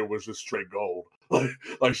Renee was just straight gold.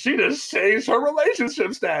 Like she just changed her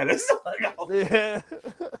relationship status. Yeah.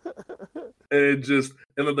 And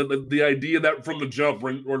the idea that from the jump,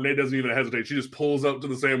 Renee doesn't even hesitate. She just pulls up to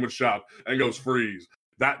the sandwich shop and goes freeze.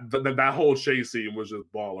 That whole chase scene was just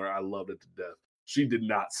baller. I loved it to death. She did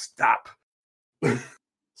not stop.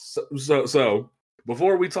 So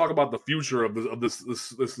before we talk about the future of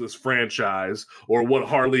this franchise or what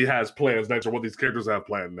Harley has plans next or what these characters have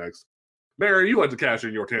planned next, Mary, you like to cash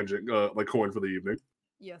in your tangent coin for the evening.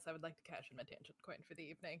 Yes, I would like to cash in my tangent coin for the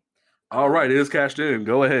evening. All right, it is cashed in.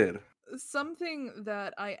 Go ahead. Something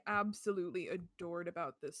that I absolutely adored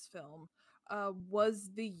about this film was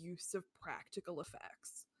the use of practical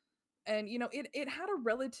effects. And, it had a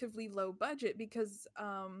relatively low budget because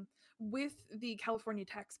with the California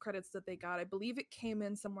tax credits that they got, I believe it came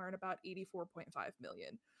in somewhere at about $84.5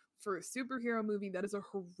 million. For a superhero movie, that is a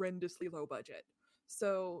horrendously low budget.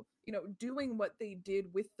 So, doing what they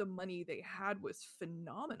did with the money they had was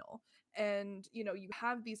phenomenal. And, you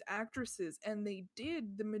have these actresses and they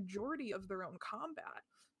did the majority of their own combat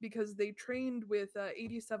because they trained with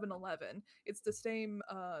 8711. It's the same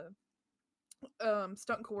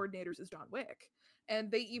stunt coordinators as John Wick. And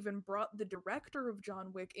they even brought the director of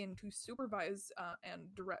John Wick in to supervise and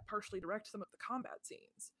partially direct some of the combat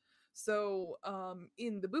scenes. So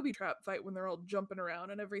in the booby trap fight, when they're all jumping around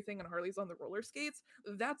and everything and Harley's on the roller skates,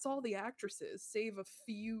 that's all the actresses, save a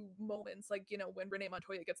few moments, like, when Renee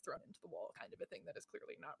Montoya gets thrown into the wall, kind of a thing that is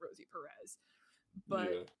clearly not Rosie Perez.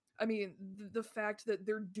 But yeah. I mean, the fact that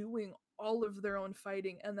they're doing all of their own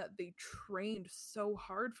fighting and that they trained so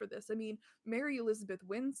hard for this. I mean, Mary Elizabeth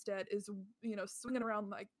Winstead is, swinging around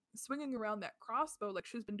that crossbow like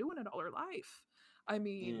she's been doing it all her life. I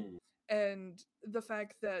mean, And the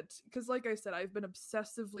fact that, because like I said, I've been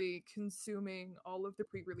obsessively consuming all of the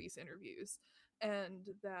pre-release interviews, and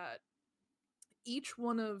that each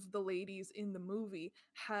one of the ladies in the movie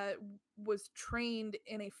was trained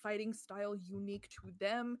in a fighting style unique to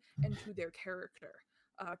them and to their character.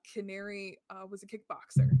 Canary was a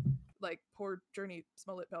kickboxer. Like, poor Journey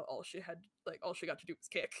Smollett Bell, all she got to do was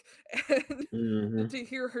kick. And Mhm. to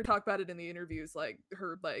hear her talk about it in the interviews, like,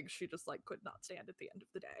 her legs, she just like could not stand at the end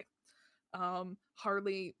of the day.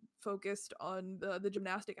 Harley focused on the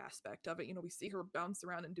gymnastic aspect of it. You know, we see her bounce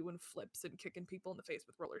around and doing flips and kicking people in the face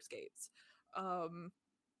with roller skates.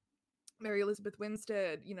 Mary Elizabeth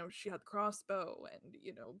Winstead, you know, she had the crossbow and,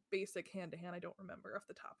 you know, basic hand-to-hand. I don't remember off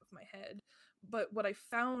the top of my head. But what I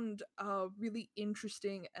found really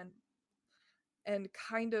interesting and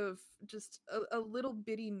kind of just a little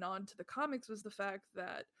bitty nod to the comics was the fact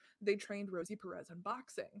that they trained Rosie Perez in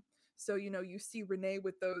boxing. So, you know, you see Renee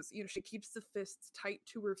with those, you know, she keeps the fists tight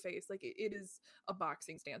to her face. Like, it is a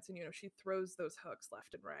boxing stance, and, you know, she throws those hooks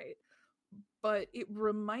left and right. But it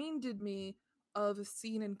reminded me of a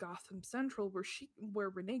scene in Gotham Central where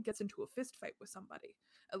Renee gets into a fist fight with somebody.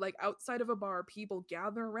 Like, outside of a bar, people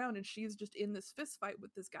gather around and she's just in this fist fight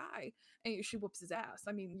with this guy, and she whoops his ass.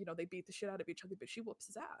 I mean, you know, they beat the shit out of each other, but she whoops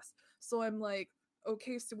his ass. So I'm like,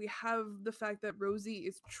 okay, so we have the fact that Rosie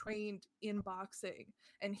is trained in boxing,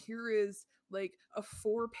 and here is like a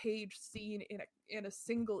 4-page scene in a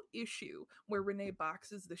single issue where Renee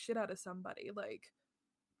boxes the shit out of somebody. Like,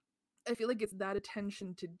 I feel like it's that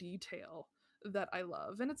attention to detail that I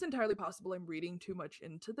love. And it's entirely possible I'm reading too much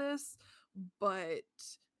into this, but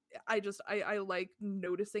I like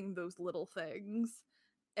noticing those little things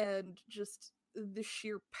and just the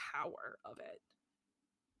sheer power of it.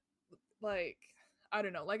 Like, I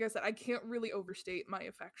don't know, like I said, I can't really overstate my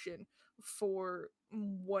affection for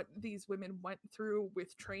what these women went through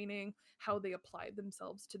with training, how they applied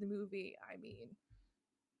themselves to the movie. I mean,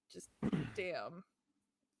 just damn.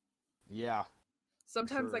 Yeah.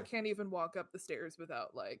 Sometimes I Sure. can't even walk up the stairs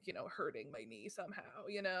without, like, you know, hurting my knee somehow,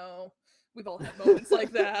 you know? We've all had moments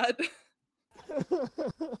like that.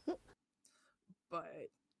 But,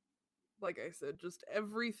 like I said, just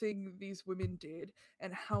everything these women did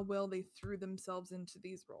and how well they threw themselves into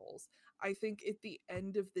these roles. I think at the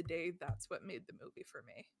end of the day, that's what made the movie for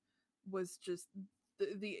me. Was just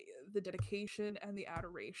the dedication and the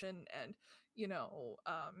adoration, and, you know,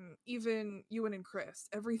 even Ewan and Chris,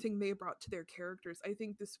 everything they brought to their characters. I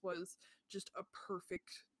think this was just a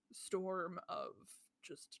perfect storm of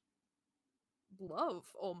just love,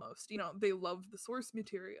 almost. You know, they love the source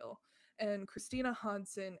material, and Christina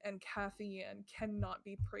Hodson and Cathy Yan cannot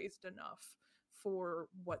be praised enough for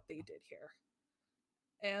what they did here.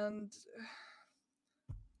 And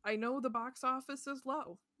I know the box office is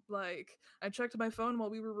low. Like, I checked my phone while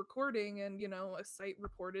we were recording, and, you know, a site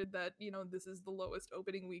reported that, you know, this is the lowest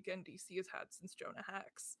opening weekend DC has had since Jonah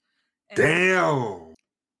Hex. And Damn.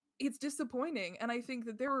 it's disappointing. And I think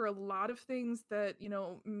that there are a lot of things that, you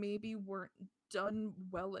know, maybe weren't done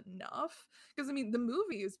well enough. Because, I mean, the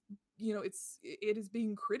movie is, you know, it is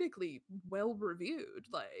being critically well reviewed.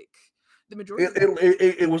 Like, the majority of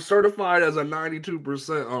It was certified as a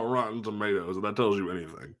 92% on Rotten Tomatoes, and that tells you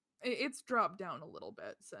anything. it's dropped down a little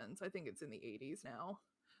bit since. I think it's in the 80s now.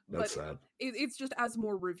 That's But sad. it's just as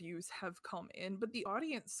more reviews have come in, but the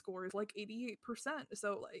audience score is like 88%.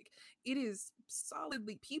 So, like, it is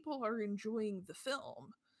solidly, people are enjoying the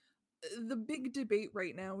film. The big debate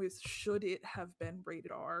right now is, should it have been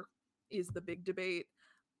rated R? Is the big debate.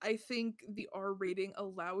 I think the R rating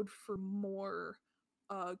allowed for more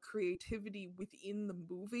creativity within the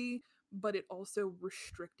movie, but it also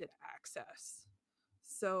restricted access.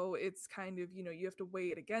 So it's kind of, you know, you have to weigh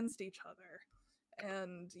it against each other.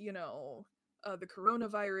 And, you know, the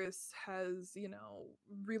coronavirus has, you know,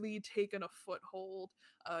 really taken a foothold.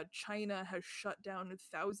 China has shut down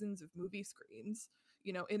thousands of movie screens,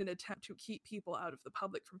 you know, in an attempt to keep people out of the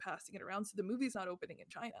public from passing it around. So the movie's not opening in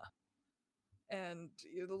China. And,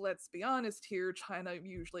 you know, let's be honest here, China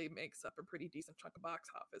usually makes up a pretty decent chunk of box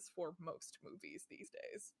office for most movies these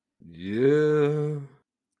days. Yeah.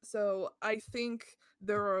 So I think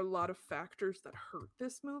there are a lot of factors that hurt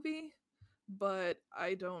this movie, but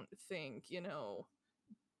I don't think, you know,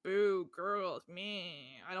 boo, girls,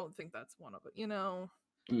 me. I don't think that's one of it, you know?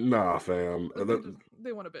 Nah, fam. Like,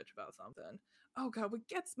 they want to bitch about something. Oh god, what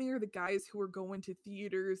gets me are the guys who are going to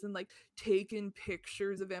theaters and, like, taking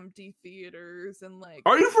pictures of empty theaters and, like,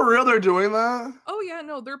 Are you for real? They're doing that? oh yeah,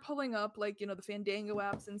 no, they're pulling up, like, you know, the Fandango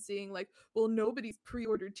apps and seeing, like, well, nobody's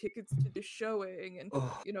pre-ordered tickets to the showing, and,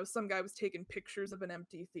 Ugh. you know, some guy was taking pictures of an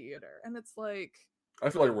empty theater, and it's like, I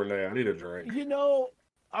feel like Renee. I need a drink. You know,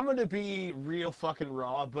 I'm gonna be real fucking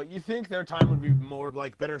raw, but you think their time would be more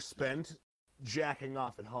like better spent jacking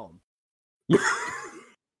off at home?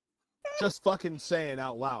 Just fucking saying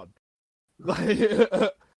out loud.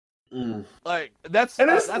 Like, like that's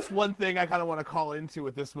one thing I kind of want to call into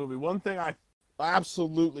with this movie. One thing I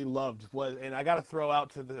absolutely loved was, and I got to throw out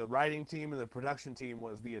to the writing team and the production team,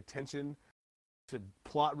 was the attention to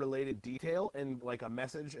plot related detail and like a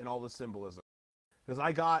message and all the symbolism.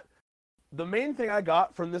 Because the main thing I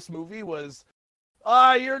got from this movie was,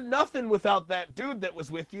 you're nothing without that dude that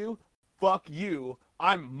was with you. Fuck you.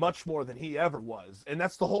 I'm much more than he ever was. And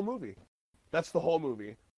that's the whole movie. That's the whole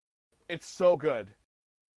movie. It's so good.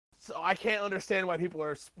 So I can't understand why people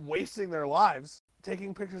are wasting their lives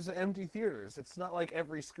taking pictures of empty theaters. It's not like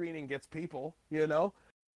every screening gets people, you know?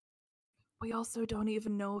 We also don't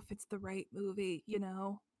even know if it's the right movie, you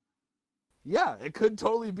know? Yeah, it could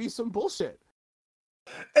totally be some bullshit.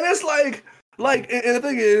 And it's like, and the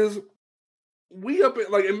thing is, we up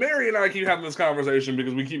at, like, and Mary and I keep having this conversation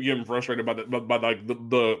because we keep getting frustrated by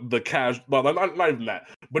the cash, well, not even that,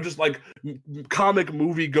 but just like comic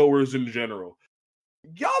movie goers in general.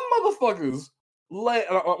 Y'all motherfuckers,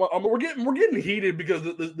 we're getting heated because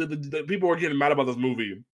the people are getting mad about this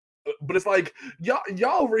movie. But it's like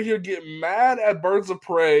y'all over here get mad at Birds of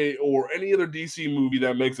Prey or any other DC movie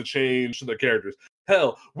that makes a change to their characters.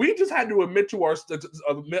 Hell, we just had to admit to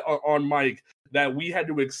admit on mic that we had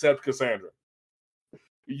to accept Cassandra.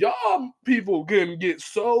 Y'all people can get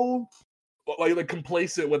so like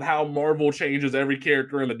complacent with how Marvel changes every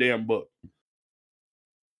character in the damn book.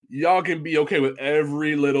 Y'all can be okay with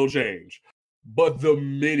every little change, but the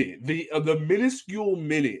minuscule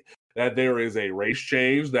minute that there is a race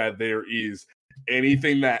change, that there is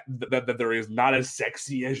anything that there is not as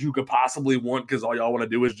sexy as you could possibly want because all y'all want to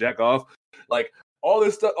do is jack off, like all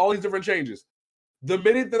this stuff, all these different changes. The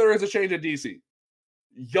minute that there is a change at DC,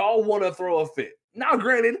 y'all want to throw a fit. Now,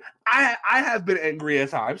 granted, I have been angry at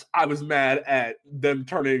times. I was mad at them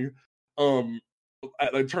turning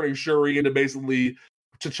Shuri into basically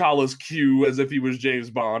T'Challa's Q as if he was James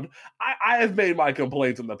Bond. I have made my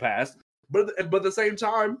complaints in the past, but at the same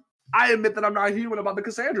time, I admit that I'm not human about the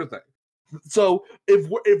Cassandra thing. So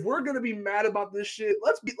if we're gonna be mad about this shit,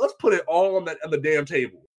 let's put it all on the damn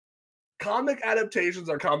table. Comic adaptations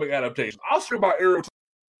are comic adaptations. I'll strip my Arrow to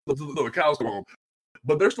the cows come home,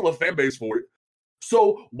 but there's still a fan base for it.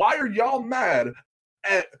 So why are y'all mad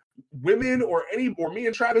at women or me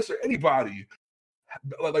and Travis or anybody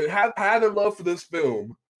like having love for this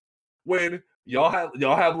film when y'all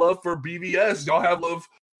have love for BVS, y'all have love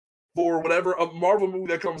for whatever a Marvel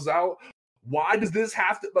movie that comes out? Why does this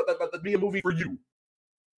have to be a movie for you?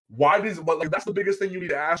 Why does that's the biggest thing you need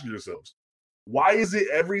to ask yourselves. Why is it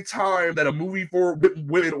every time that a movie for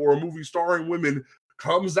women or a movie starring women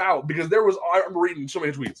comes out? Because I'm reading so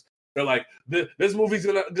many tweets. They're like, this movie's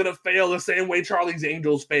gonna fail the same way Charlie's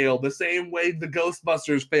Angels failed, the same way the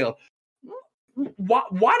Ghostbusters failed. Why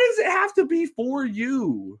does it have to be for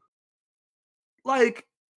you? Like,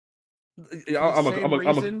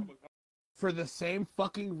 for the same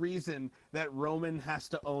fucking reason that Roman has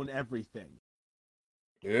to own everything.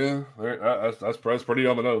 Yeah, that's pretty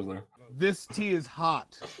on the nose there. This tea is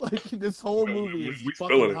hot. Like, this whole movie is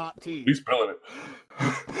fucking hot tea. We spilling it.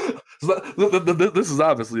 This is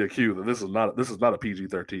obviously a cue that this is not a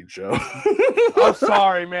PG-13 show. I'm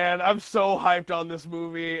sorry, man. I'm so hyped on this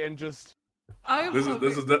movie and just. I am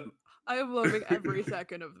loving every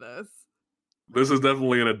second of this. This is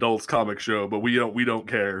definitely an adults comic show, but we don't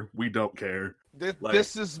care. We don't care.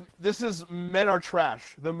 This is Men Are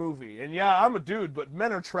Trash, the movie, and yeah, I'm a dude, but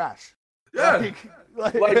men are trash. Yeah,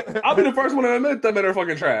 like I'll be the first one to admit that men are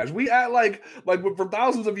fucking trash. We act like for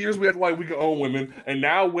thousands of years we act like we can own women, and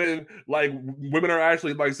now when like women are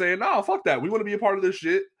actually like saying, "No, fuck that, we want to be a part of this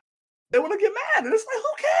shit," they want to get mad, and it's like, who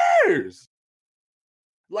cares?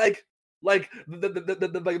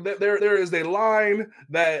 There is a line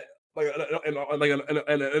that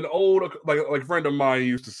an old like friend of mine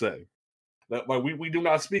used to say that like we do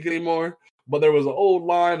not speak anymore, but there was an old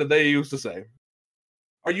line that they used to say.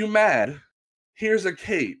 Are you mad? Here's a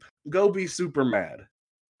cape. Go be super mad.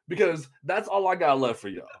 Because that's all I got left for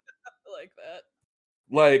y'all. I like that.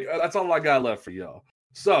 Like, that's all I got left for y'all.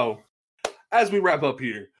 So, as we wrap up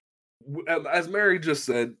here, as Mary just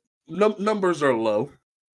said, numbers are low.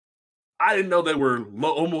 I didn't know they were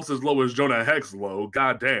almost as low as Jonah Hex low.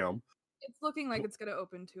 Goddamn. It's looking like it's going to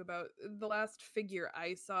open to about, the last figure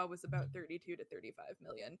I saw was about 32 to 35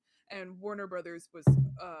 million. And Warner Brothers was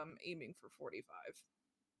aiming for 45.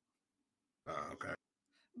 Okay.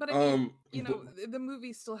 But I mean, the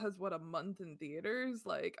movie still has a month in theaters.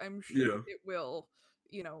 Like, I'm sure it will,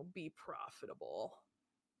 be profitable.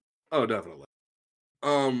 Oh, definitely.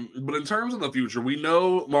 But in terms of the future, we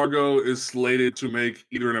know Margot is slated to make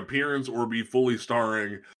either an appearance or be fully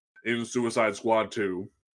starring in Suicide Squad 2.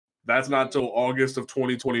 That's not till August of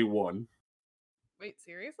 2021. Wait,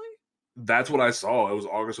 seriously? That's what I saw. It was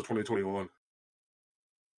August of 2021.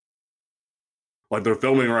 Like, they're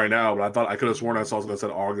filming right now, but I could have sworn I saw something that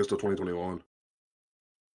said August of 2021.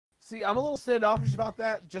 See, I'm a little standoffish about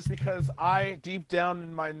that just because I, deep down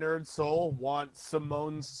in my nerd soul, want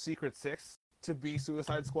Simone's Secret Six to be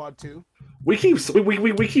Suicide Squad 2. We keep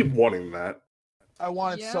wanting that. I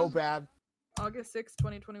want it so Yeah. bad. August 6th,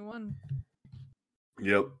 2021.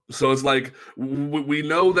 Yep. So it's like we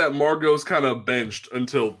know that Margot's kind of benched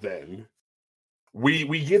until then.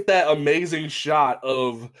 We get that amazing shot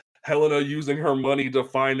of Helena using her money to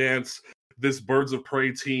finance this Birds of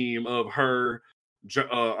Prey team of her, I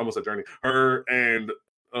almost said Journey, her and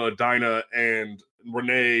Dinah and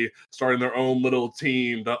Renee starting their own little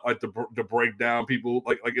team to break down people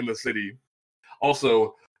like in the city.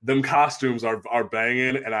 Also, them costumes are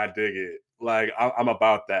banging, and I dig it. Like I'm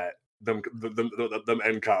about that. Them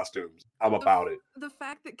end costumes. I'm about it. The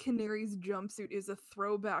fact that Canary's jumpsuit is a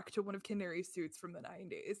throwback to one of Canary's suits from the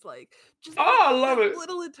 90s, like, just I love it.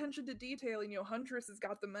 Little attention to detail. You know, Huntress has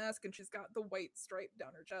got the mask and she's got the white stripe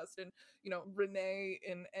down her chest, and you know, Renee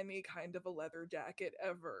in any kind of a leather jacket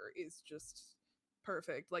ever is just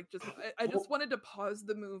perfect. Like, just I just wanted to pause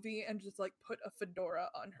the movie and just like put a fedora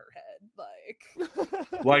on her head, like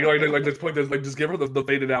this point. Like just give her the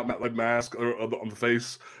faded out mask on the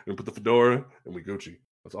face and put the fedora, and we Gucci.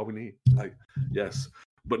 That's all we need. Like, yes,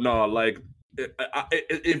 but no, like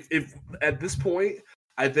if at this point,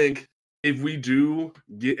 I think if we do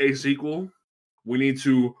get a sequel, we need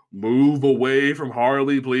to move away from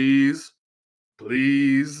Harley, please.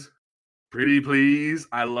 Pretty please.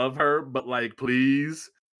 I love her, but like, please,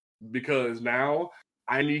 because now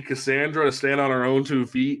I need Cassandra to stand on her own 2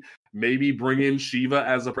 feet. Maybe bring in Shiva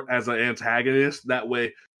as an antagonist. That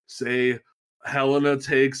way, say Helena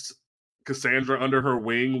takes Cassandra under her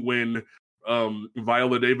wing when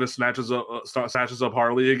Viola Davis snatches up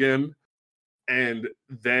Harley again, and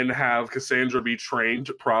then have Cassandra be trained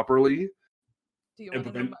properly. Do you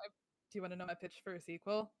want to know my pitch for a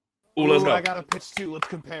sequel? Ooh, let's go. I got a pitch too. Let's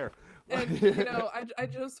compare. And you know, I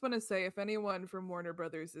just want to say, if anyone from Warner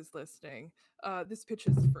Brothers is listening, this pitch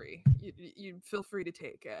is free. You feel free to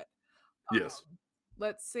take it. Yes.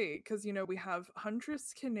 Let's see, because you know we have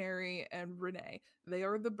Huntress, Canary, and Renee. They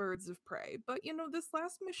are the Birds of Prey. But you know, this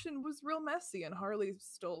last mission was real messy, and Harley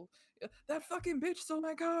stole that fucking bitch stole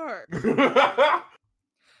my car.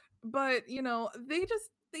 But you know, they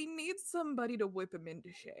need somebody to whip him into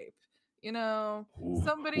shape. You know,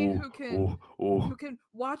 somebody who can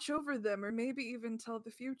watch over them, or maybe even tell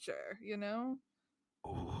the future. You know.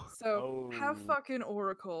 So have fucking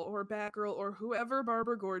Oracle or Batgirl or whoever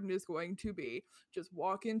Barbara Gordon is going to be just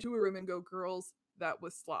walk into a room and go, girls, that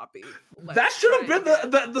was sloppy. That should have been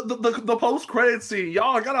the post-credit scene.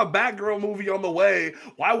 Y'all got a Batgirl movie on the way.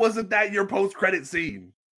 Why wasn't that your post-credit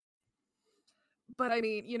scene? But I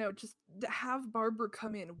mean, you know, just have Barbara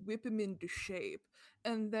come in, whip him into shape,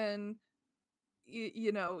 and then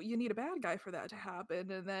you know, you need a bad guy for that to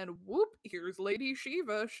happen, and then whoop, here's Lady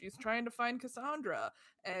Shiva. She's trying to find Cassandra,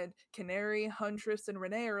 and Canary, Huntress, and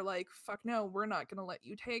Renee are like, fuck no, we're not gonna let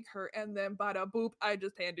you take her, and then bada boop, I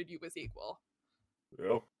just handed you a sequel.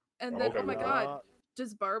 Yeah. And then, oh my god,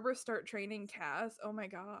 does Barbara start training Cass? Oh my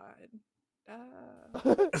god.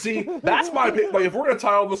 See, that's my pitch. Like, if we're gonna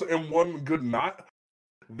tie all this in one good knot,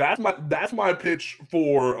 that's my pitch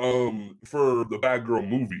for the Batgirl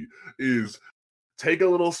movie is take a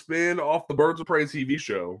little spin off the Birds of Prey TV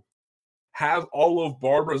show, have all of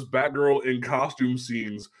Barbara's Batgirl in costume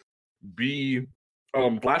scenes be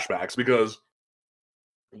flashbacks, because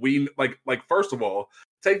we like first of all,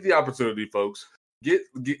 take the opportunity, folks. Get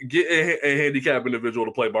a handicapped individual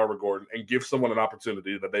to play Barbara Gordon and give someone an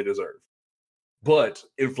opportunity that they deserve. But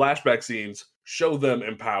in flashback scenes, show them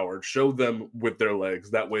empowered, show them with their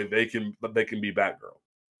legs. That way they can be Batgirl.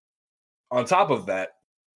 On top of that,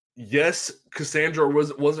 yes, Cassandra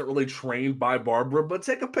wasn't really trained by Barbara, but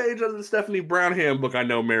take a page out of the Stephanie Brown handbook. I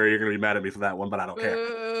know, Mary, you're going to be mad at me for that one, but I don't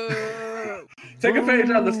care. Take a page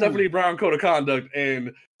out of the Stephanie Brown Code of Conduct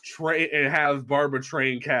and have Barbara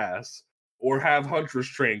train Cass, or have Huntress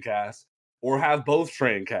train Cass, or have both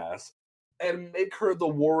train Cass, and make her the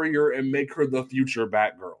warrior and make her the future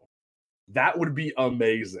Batgirl. That would be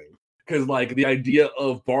amazing. Because, like, the idea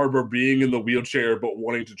of Barbara being in the wheelchair but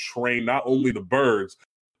wanting to train not only the birds,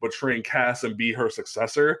 but train Cass and be her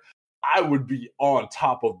successor, I would be on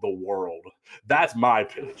top of the world. That's my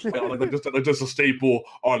pitch. Just a staple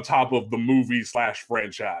on top of the movie /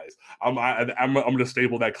 franchise. I'm gonna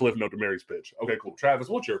staple that cliff note to Mary's pitch. Okay, cool. Travis,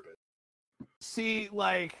 what's your pitch? See,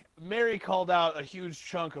 like, Mary called out a huge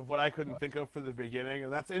chunk of what I couldn't think of for the beginning,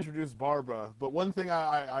 and that's introduce Barbara. But one thing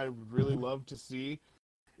I would really love to see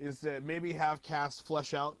is that maybe have Cass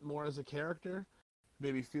flesh out more as a character,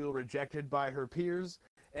 maybe feel rejected by her peers,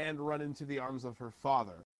 and run into the arms of her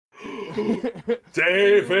father.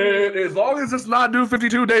 David, as long as it's not New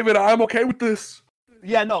 52, David, I'm okay with this.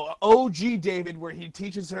 Yeah, no, OG David, where he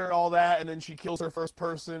teaches her all that, and then she kills her first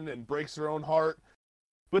person and breaks her own heart.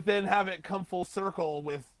 But then have it come full circle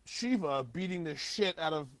with Shiva beating the shit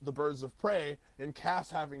out of the birds of prey and Cass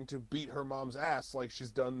having to beat her mom's ass like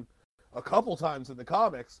she's done a couple times in the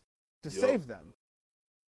comics to save them.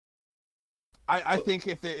 I think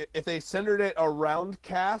if they centered it around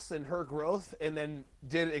Cass and her growth and then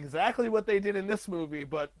did exactly what they did in this movie,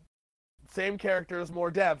 but same characters, more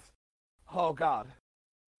depth, oh god.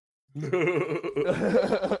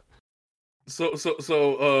 So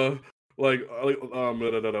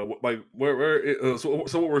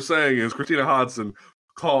what we're saying is, Christina Hodson,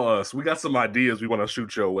 call us. We got some ideas we want to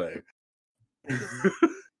shoot your way.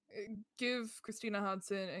 Give Christina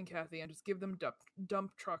Hodson and Kathy and just give them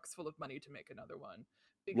dump trucks full of money to make another one.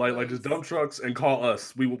 Like just dump trucks and call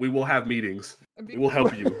us. We will have meetings. We will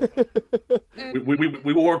help you.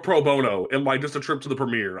 we will work pro bono and like just a trip to the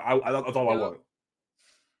premiere. That's all I want.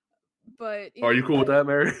 But are you cool with that,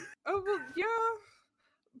 Mary? Oh well, yeah.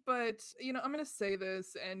 But, I'm going to say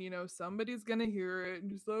this, and, somebody's going to hear it,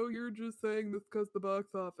 and just, oh, you're just saying this because the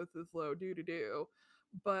box office is low, doo-doo-doo.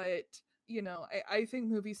 But, I think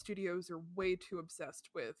movie studios are way too obsessed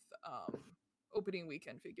with opening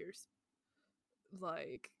weekend figures.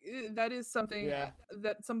 Like, that is something,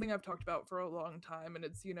 something I've talked about for a long time, and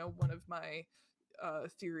it's, one of my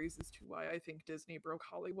theories as to why I think Disney broke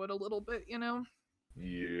Hollywood a little bit,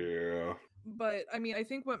 Yeah. But, I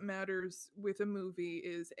think what matters with a movie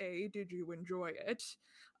is, A, did you enjoy it?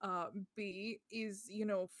 B, is,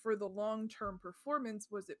 for the long-term performance,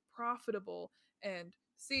 was it profitable? And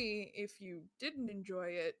C, if you didn't enjoy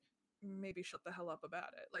it, maybe shut the hell up about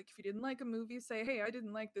it. Like, if you didn't like a movie, say, hey, I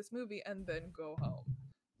didn't like this movie, and then go home.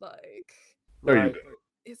 Like, right.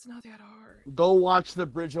 It's not that hard. Go watch The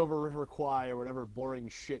Bridge Over River Kwai or whatever boring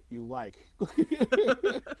shit you like.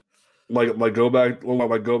 Like go back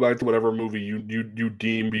to whatever movie you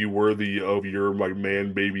deem be worthy of your like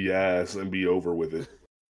man baby ass and be over with it.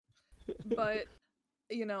 But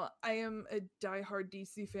I am a diehard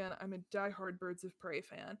DC fan. I'm a diehard Birds of Prey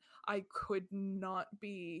fan. I could not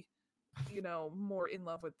be, more in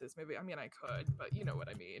love with this movie. I mean, I could, but you know what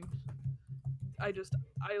I mean. I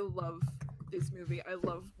love this movie. I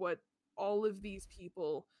love what all of these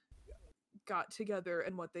people got together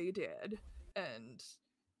and what they did, and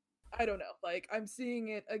I don't know, like, I'm seeing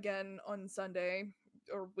it again on Sunday,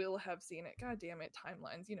 or will have seen it. God damn it,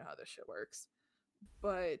 timelines, you know how this shit works.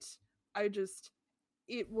 But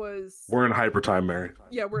we're in hyper time, Mary.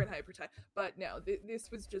 Yeah, we're in hyper time. But no,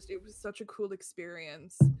 this was it was such a cool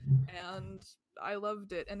experience, and I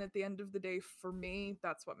loved it. And at the end of the day, for me,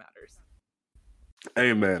 that's what matters.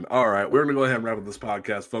 Amen. All right, we're going to go ahead and wrap up this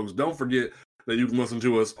podcast, folks. Don't forget that you can listen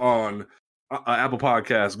to us on Apple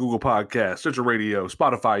Podcasts, Google Podcasts, Stitcher Radio,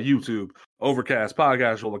 Spotify, YouTube, Overcast,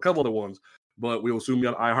 Podcast Roll, a couple other ones, but we will soon be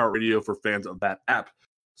on iHeartRadio for fans of that app.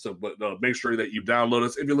 So, but make sure that you download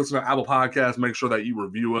us. If you listen to Apple Podcasts, make sure that you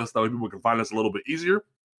review us. That way people can find us a little bit easier.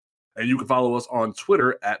 And you can follow us on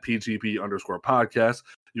Twitter at PTP_podcast.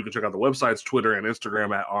 You can check out the websites, Twitter and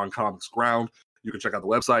Instagram at On Comics Ground. You can check out the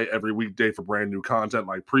website every weekday for brand new content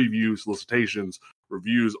like previews, solicitations,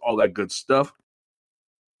 reviews, all that good stuff.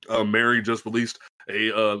 Mary just released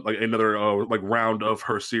another round of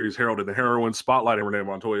her series Harold and the Heroine, spotlighting Renee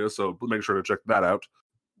Montoya. So make sure to check that out.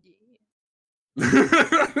 Yeah.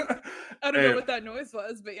 I don't know what that noise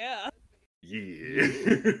was, but yeah.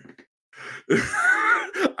 Yeah.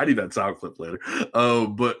 I need that sound clip later.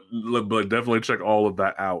 But definitely check all of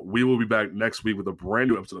that out. We will be back next week with a brand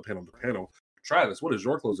new episode of Panel to Panel. Travis, what is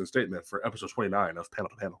your closing statement for episode 29 of Panel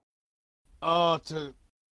to Panel? To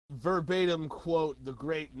verbatim quote the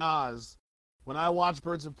great Nas, when I watch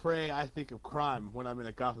Birds of Prey, I think of crime when I'm in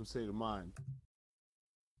a Gotham state of mind.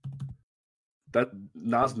 That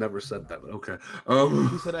Nas never said that. Okay.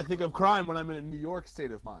 He said I think of crime when I'm in a New York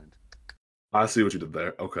state of mind. I see what you did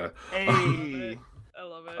there. Okay. Hey. I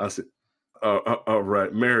love it. I see. All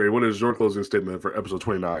right. Mary, what is your closing statement for episode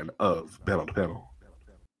 29 of Panel to Panel?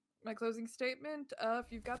 My closing statement,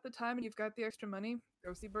 if you've got the time and you've got the extra money,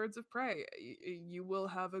 go see Birds of Prey. You will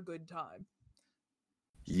have a good time.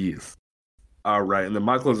 Yes. All right. And then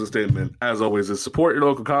my closing statement, as always, is support your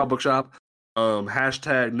local comic book shop.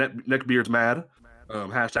 Hashtag neckbeards mad.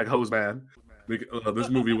 Hashtag hose mad. This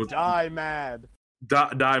movie was Die mad.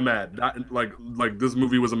 Die mad. Like this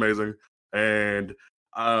movie was amazing. And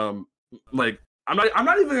like I'm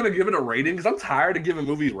not even gonna give it a rating because I'm tired of giving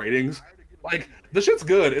movies ratings. Like the shit's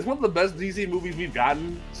good. It's one of the best DC movies we've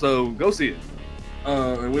gotten. So go see it.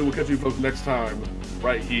 And we will catch you folks next time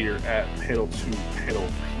right here at Panel 2 Panel.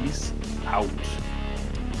 Peace out.